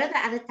what are the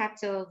other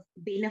types of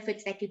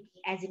benefits that you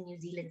get as a New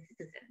Zealand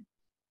citizen?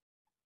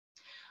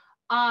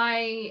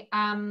 I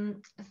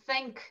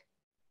think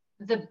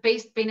the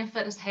best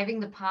benefit is having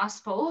the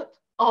passport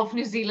of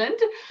New Zealand,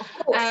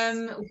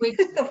 which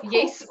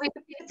yes, which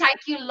can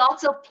take you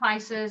lots of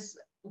places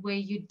where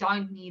you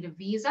don't need a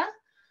visa.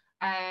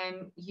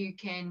 You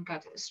can go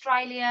to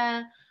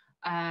Australia.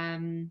 I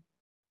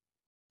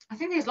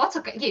think there's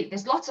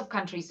lots of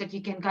countries that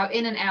you can go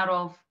in and out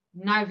of,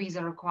 no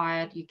visa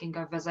required. You can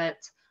go visit.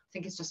 I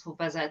think it's just for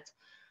visit.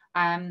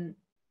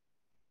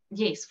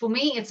 Yes, for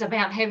me, it's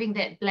about having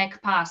that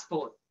black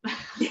passport.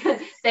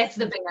 That's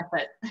the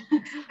benefit.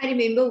 I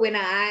remember when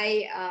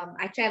I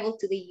traveled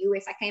to the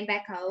US, I came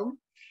back home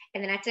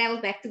and then I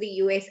traveled back to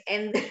the US,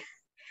 and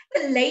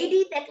the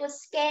lady that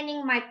was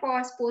scanning my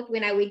passport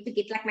when I went to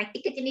get like my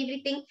ticket and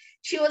everything,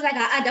 she was like,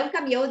 don't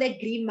come here with that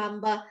green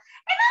mamba.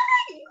 And I'm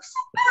like, you're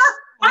supposed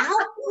to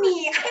help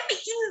me. I'm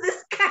in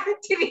this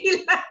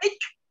country.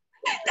 Like,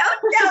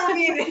 don't tell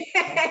me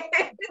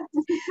that.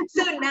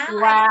 So now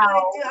I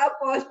refer to our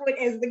passport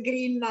as the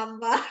green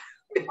mamba.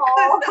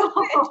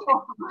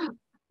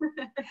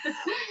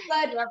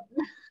 But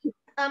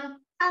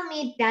tell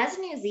me, does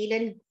New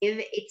Zealand give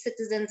its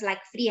citizens like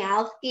free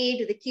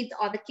healthcare?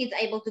 Are the kids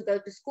able to go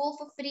to school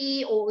for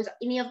free, or is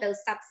any of those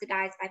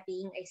subsidized by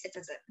being a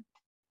citizen?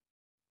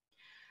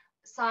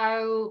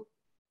 So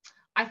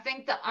I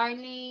think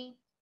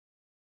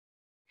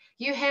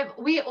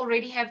we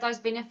already have those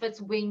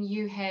benefits when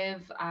you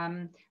have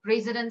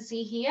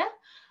residency here.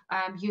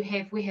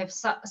 We have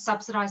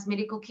subsidized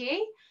medical care,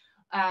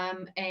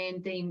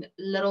 and then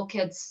little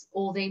kids,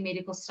 all their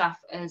medical stuff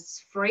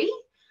is free.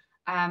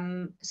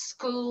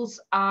 Schools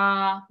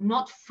are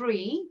not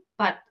free,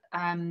 but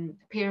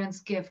parents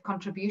give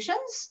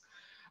contributions.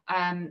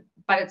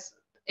 But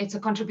it's a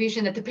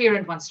contribution that the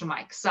parent wants to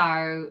make,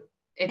 so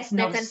it's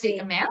not a set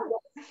amount.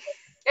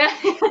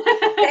 That's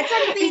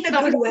unfair in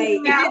a good way.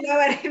 You know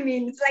what I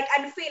mean? It's like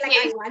unfair, like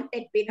yes. I want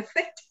that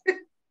benefit.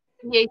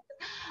 Yes.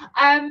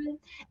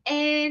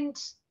 And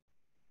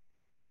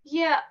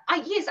yeah,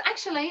 yes,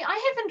 actually,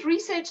 I haven't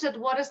researched it.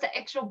 What is the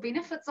actual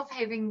benefits of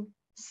having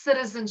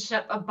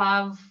citizenship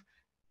above,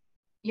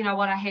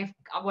 what I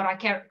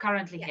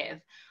currently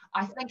have?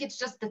 I think it's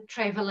just the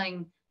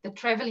traveling. The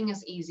traveling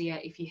is easier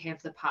if you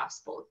have the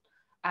passport,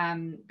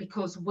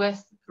 because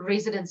with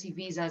residency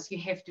visas, you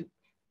have to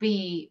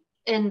be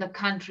in the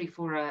country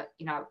for a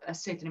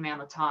certain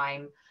amount of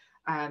time,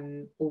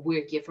 or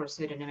work here for a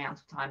certain amount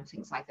of time,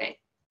 things like that.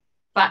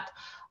 But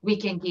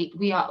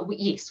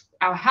yes,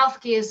 our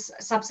healthcare is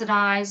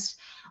subsidized.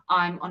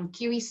 I'm on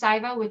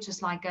CwC, which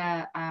is like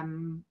a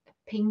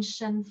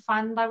pension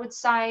fund, I would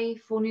say,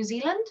 for New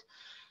Zealand.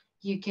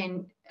 You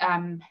can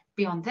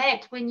be on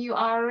that when you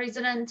are a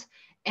resident,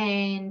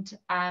 and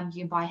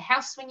you buy a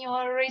house when you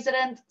are a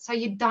resident. So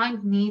you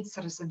don't need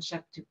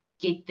citizenship to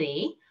get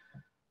there.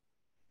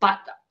 But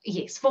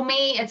yes, for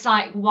me, it's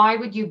like, why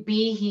would you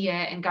be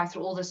here and go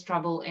through all this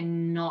trouble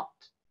and not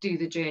do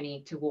the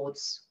journey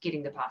towards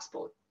getting the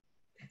passport?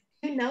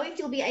 Do you know if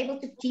you'll be able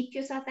to keep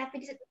your South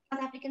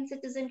African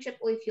citizenship,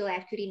 or if you'll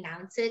have to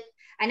renounce it?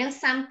 I know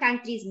some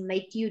countries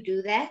make you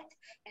do that,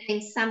 and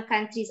then some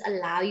countries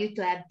allow you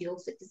to have dual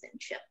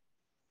citizenship.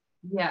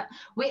 Yeah,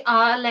 we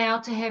are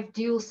allowed to have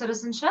dual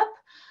citizenship,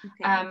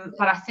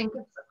 but I think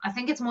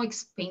it's more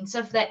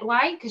expensive that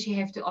way, because you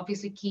have to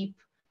obviously keep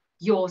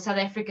your South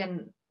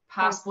African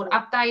passport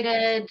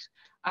updated,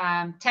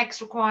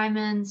 tax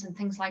requirements and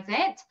things like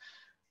that.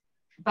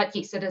 But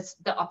yes,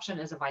 the option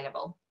is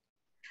available.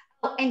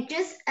 Oh, and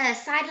just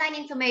sideline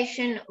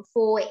information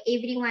for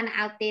everyone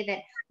out there that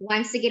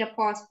wants to get a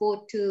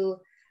passport to,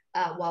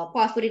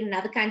 passport in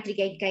another country,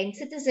 gain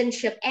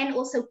citizenship, and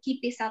also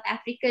keep their South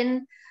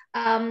African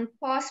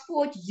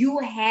passport. You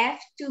have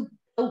to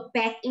go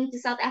back into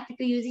South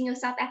Africa using your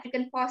South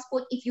African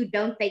passport. If you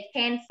don't, they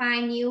can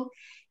fine you,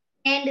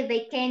 and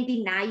they can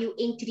deny you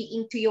entry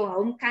into your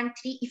home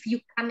country. If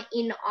you come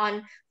in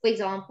on, for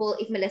example,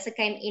 if Melissa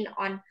came in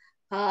on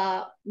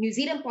her New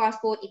Zealand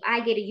passport, if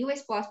I get a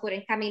US passport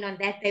and come in on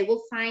that, they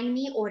will fine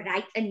me or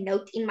write a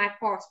note in my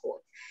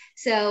passport.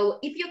 So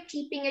if you're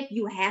keeping it,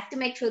 you have to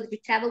make sure that you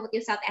travel with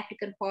your South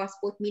African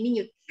passport, meaning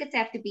your tickets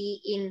have to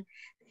be in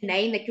the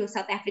name that your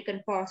South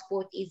African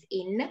passport is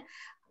in.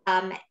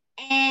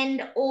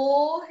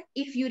 Or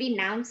if you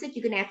renounce it,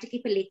 you're going to have to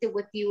keep a letter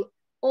with you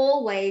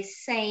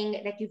always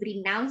saying that you've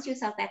renounced your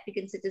South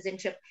African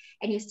citizenship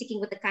and you're sticking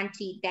with the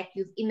country that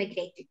you've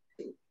immigrated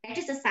to.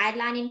 That's just a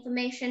sideline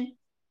information.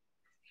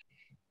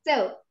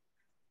 So,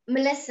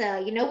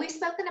 Melissa, we've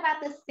spoken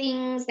about the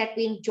things that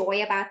we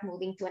enjoy about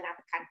moving to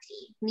another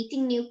country,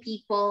 meeting new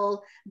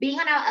people, being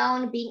on our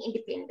own, being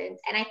independent.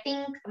 And I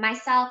think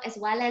myself, as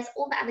well as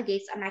all the other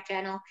guests on my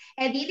channel,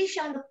 have really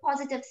shown the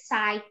positive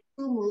side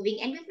to moving.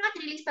 And we've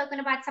not really spoken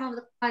about some of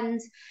the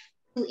cons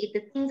through it,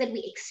 the things that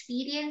we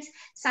experience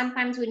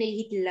sometimes when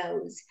we hit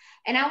lows.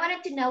 And I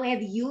wanted to know,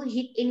 have you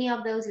hit any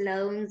of those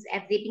lows?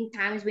 Have there been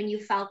times when you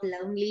felt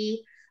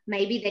lonely,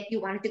 maybe that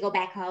you wanted to go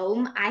back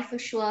home? I for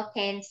sure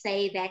can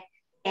say that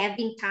there have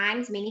been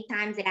times, many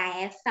times, that I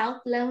have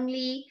felt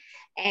lonely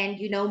and,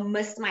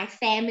 missed my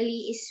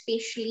family,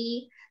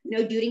 especially,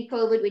 during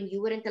COVID when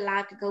you weren't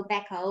allowed to go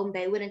back home,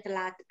 they weren't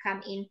allowed to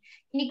come in.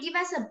 Can you give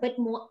us a bit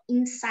more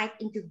insight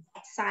into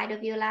that side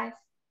of your life?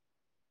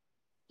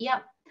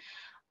 Yep.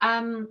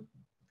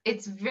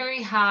 It's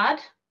very hard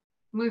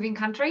moving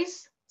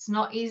countries. It's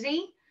not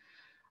easy.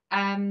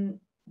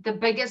 The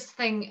biggest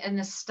thing in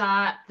the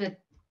start that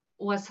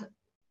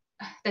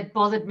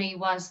bothered me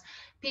was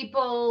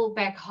people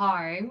back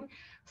home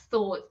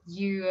thought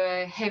you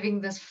were having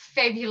this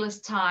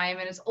fabulous time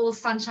and it's all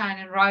sunshine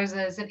and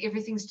roses and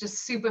everything's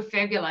just super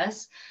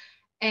fabulous.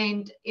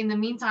 And in the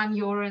meantime,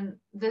 you're in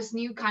this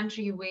new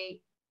country where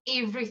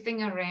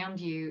everything around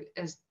you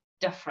is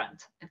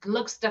different. It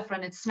looks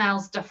different. It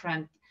smells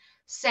different.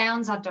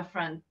 Sounds are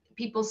different.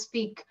 People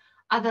speak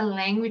other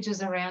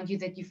languages around you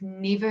that you've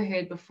never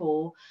heard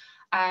before.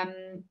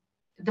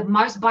 The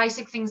most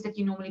basic things that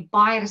you normally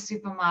buy at a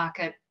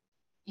supermarket,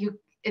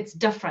 it's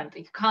different.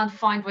 You can't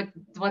find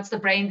what's the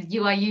brand that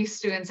you are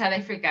used to in South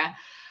Africa.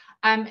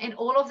 And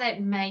all of that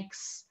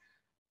makes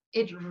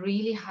it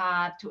really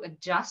hard to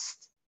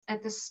adjust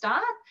at the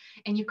start.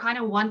 And you kind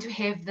of want to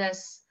have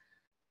this,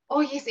 oh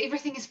yes,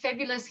 everything is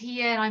fabulous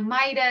here and I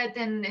made it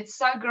and it's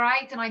so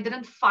great and I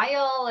didn't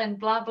fail and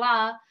blah,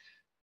 blah.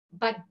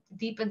 But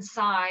deep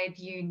inside,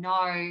 you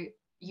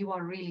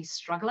are really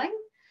struggling.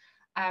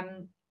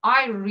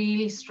 I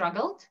really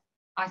struggled.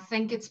 I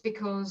think it's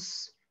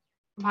because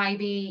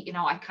maybe,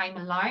 I came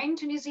alone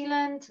to New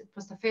Zealand. It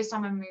was the first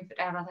time I moved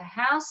out of the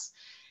house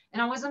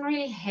and I wasn't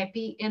really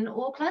happy in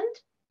Auckland.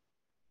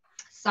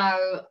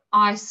 So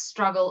I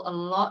struggle a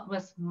lot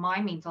with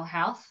my mental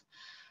health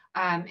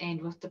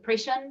and with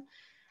depression.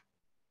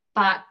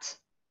 But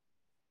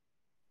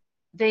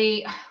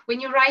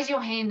when you raise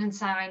your hand and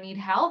say, I need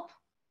help,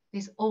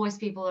 there's always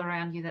people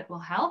around you that will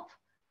help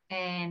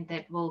and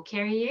that will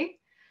carry you.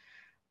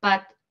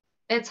 But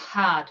it's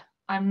hard.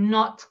 I'm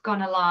not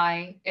gonna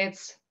lie.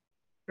 It's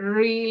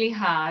really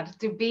hard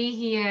to be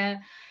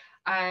here,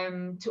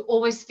 to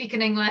always speak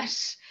in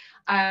English.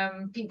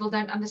 People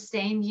don't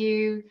understand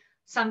you.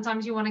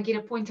 Sometimes you want to get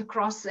a point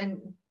across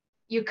and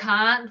you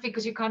can't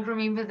because you can't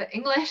remember the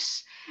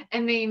English.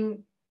 And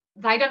then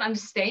they don't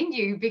understand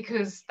you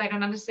because they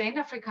don't understand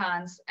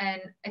Afrikaans.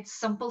 And it's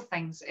simple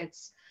things.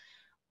 It's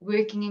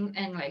working in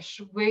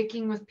English,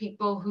 working with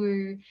people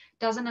who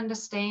doesn't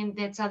understand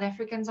that South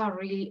Africans are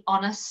really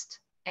honest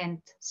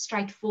and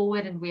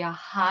straightforward and we are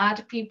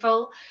hard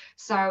people.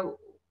 So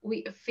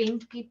we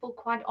offend people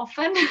quite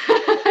often.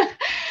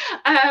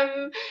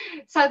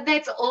 So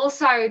that's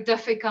also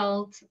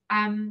difficult.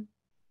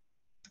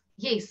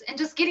 Yes, and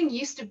just getting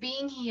used to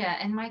being here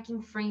and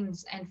making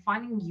friends and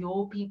finding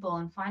your people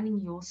and finding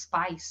your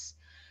space.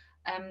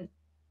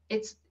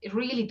 It's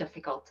really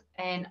difficult.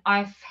 And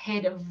I've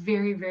had a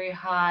very, very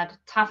hard,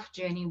 tough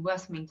journey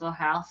with mental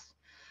health.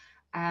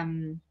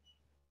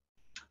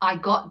 I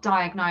got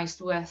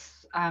diagnosed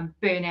with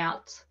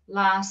burnout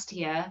last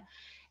year,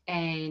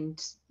 and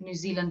New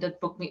Zealand did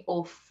book me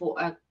off for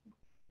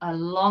a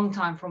long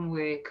time from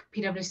work.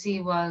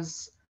 PwC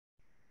was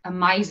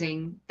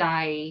amazing.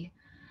 They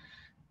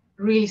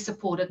really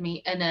supported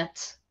me in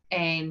it,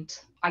 and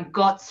I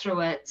got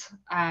through it.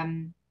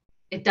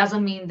 It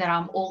doesn't mean that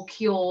I'm all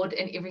cured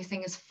and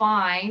everything is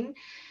fine.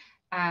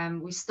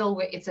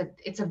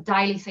 It's a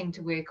daily thing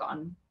to work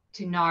on,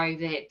 to know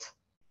that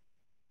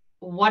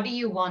what do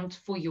you want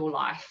for your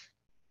life?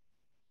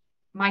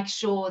 Make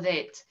sure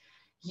that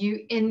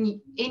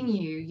in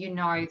you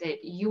know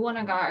that you want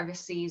to go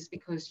overseas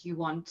because you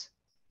want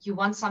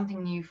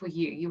something new for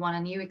you. You want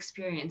a new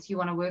experience. You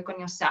want to work on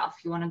yourself.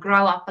 You want to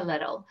grow up a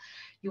little.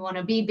 You want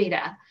to be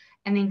better,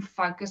 and then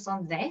focus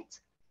on that.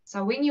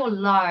 So when you're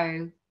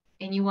low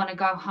and you want to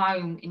go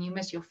home and you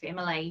miss your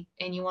family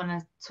and you want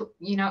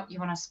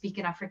to speak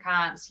in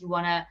Afrikaans, you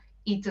want to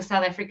eat a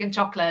South African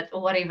chocolate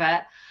or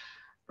whatever,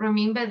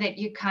 remember that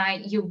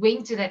you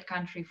went to that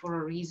country for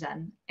a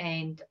reason,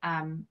 and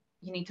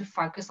you need to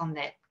focus on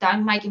that.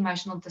 Don't make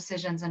emotional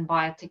decisions and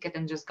buy a ticket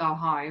and just go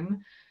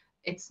home.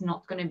 It's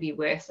not going to be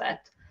worth it.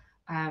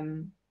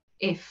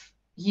 If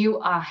you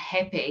are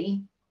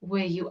happy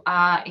where you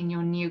are in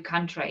your new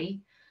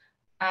country,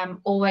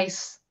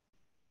 always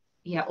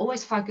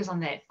focus on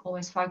that.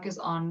 Always focus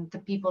on the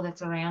people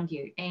that's around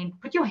you, and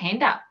put your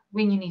hand up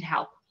when you need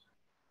help.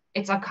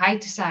 It's okay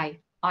to say,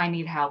 I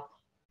need help.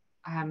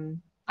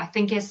 I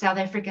think as South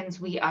Africans,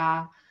 we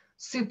are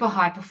super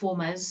high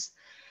performers.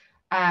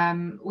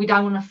 We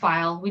don't want to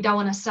fail. We don't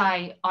want to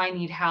say, I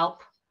need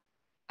help.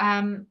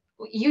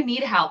 You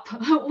need help.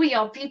 We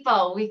are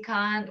people. We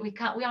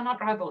are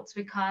not robots.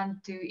 We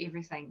can't do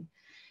everything.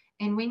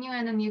 And when you're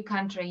in a new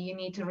country, you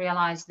need to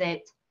realize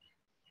that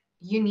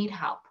you need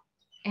help,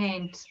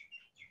 and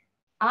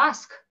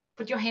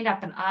put your hand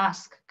up and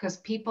ask, because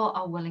people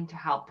are willing to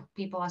help.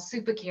 People are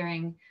super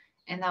caring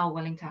and they are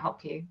willing to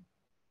help you.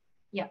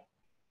 Yeah.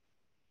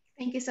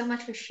 Thank you so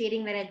much for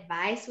sharing that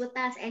advice with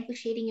us and for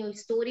sharing your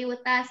story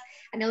with us.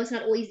 I know it's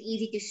not always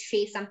easy to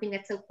share something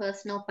that's so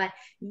personal, but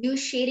you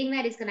sharing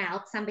that is going to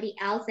help somebody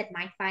else that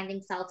might find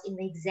themselves in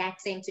the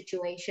exact same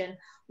situation,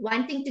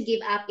 wanting to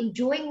give up,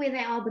 enjoying where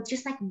they are, but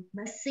just like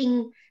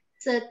missing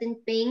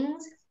certain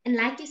things. And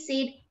like you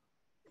said,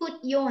 put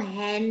your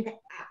hand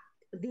up.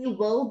 There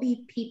will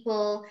be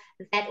people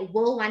that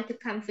will want to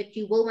comfort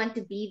you, will want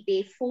to be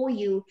there for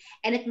you.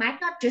 And it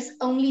might not just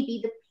only be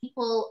the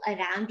people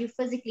around you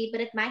physically, but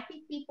it might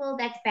be people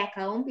that's back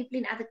home, people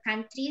in other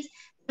countries.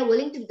 They're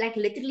willing to like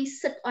literally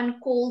sit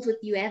on calls with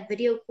you, have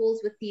video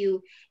calls with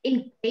you,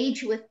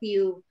 engage with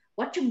you,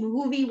 watch a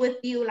movie with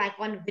you, like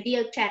on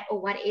video chat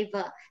or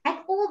whatever.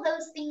 Like all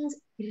those things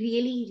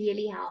really,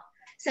 really help.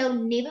 So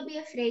never be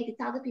afraid to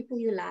tell the people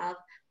you love,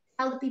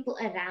 tell the people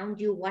around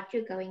you what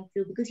you're going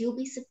through, because you'll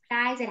be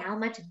surprised at how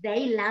much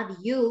they love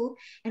you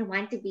and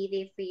want to be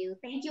there for you.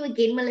 Thank you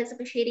again, Melissa,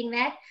 for sharing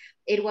that.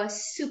 It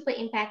was super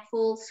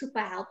impactful, super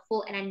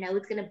helpful, and I know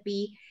it's going to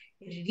be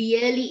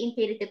really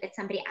imperative that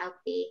somebody out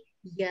there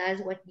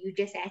hears what you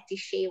just had to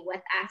share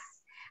with us.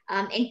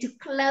 And to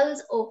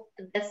close off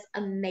this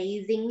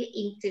amazing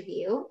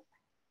interview,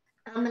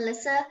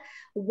 Melissa,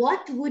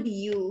 what would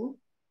you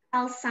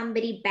tell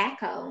somebody back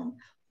home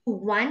who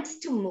wants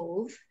to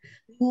move,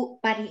 who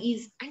but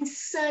is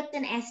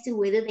uncertain as to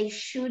whether they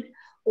should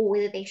or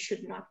whether they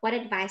should not? What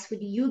advice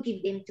would you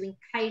give them to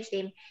encourage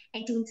them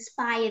and to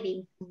inspire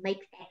them to make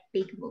that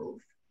big move?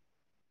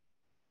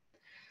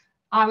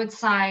 I would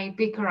say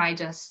be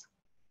courageous.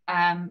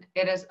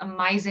 It is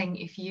amazing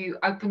if you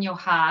open your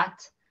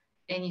heart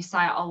and you say,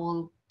 I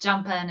will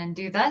jump in and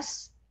do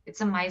this.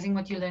 It's amazing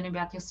what you learn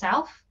about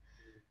yourself,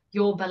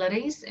 your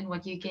abilities, and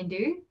what you can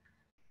do.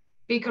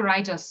 Be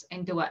courageous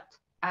and do it.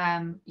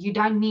 You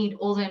don't need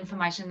all the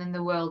information in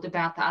the world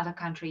about the other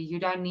country. You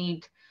don't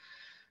need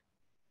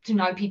to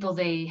know people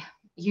there.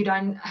 You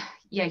don't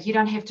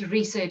have to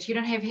research. You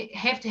don't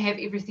have to have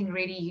everything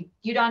ready.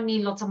 You don't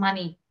need lots of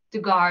money to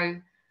go.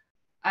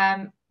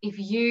 If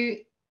you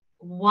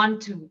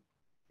want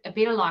a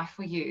better life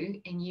for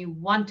you and you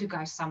want to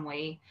go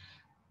somewhere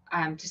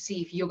to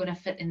see if you're going to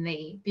fit in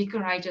there, be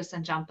courageous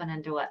and jump in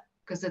and do it,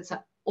 because it's an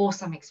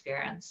awesome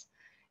experience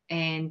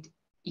and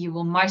you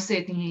will most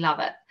certainly love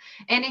it.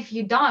 And if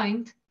you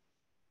don't,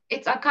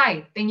 it's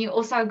okay. Then you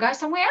also go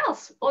somewhere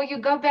else or you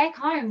go back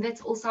home. That's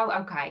also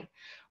okay.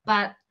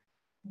 But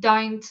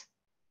don't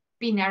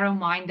be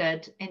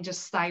narrow-minded and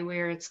just stay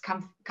where it's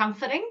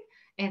comforting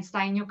and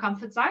stay in your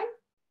comfort zone.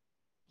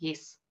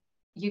 Yes,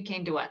 you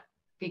can do it.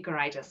 Be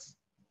courageous.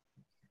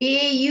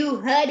 Here you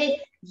heard it.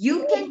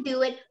 You can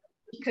do it.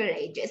 Be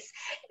courageous.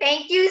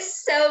 Thank you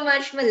so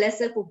much,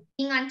 Melissa, for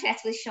being on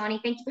Chats with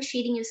Shani. Thank you for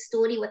sharing your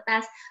story with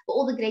us, for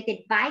all the great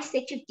advice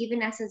that you've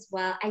given us as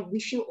well. I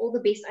wish you all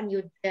the best on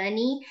your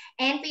journey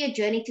and for your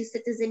journey to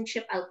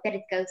citizenship. I hope that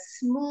it goes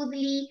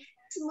smoothly,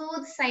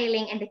 smooth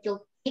sailing, and that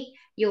you'll get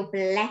your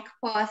black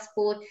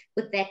passport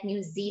with that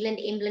New Zealand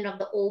emblem of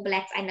the All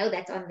Blacks. I know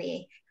that's on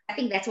there. I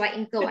think that's why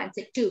Inco wants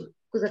it too,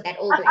 because of that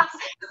All Blacks.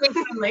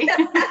 Definitely.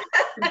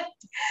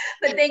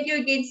 But thank you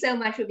again so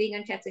much for being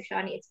on Chats with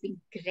Shani. It's been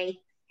great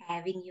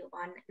having you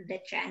on the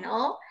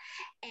channel.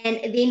 And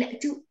then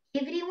to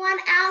everyone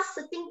else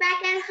sitting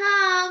back at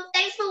home,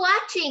 thanks for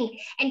watching.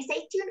 And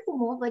stay tuned for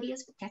more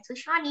videos for Chats with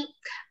Shani.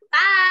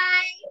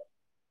 Bye.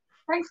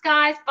 Thanks,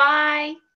 guys. Bye.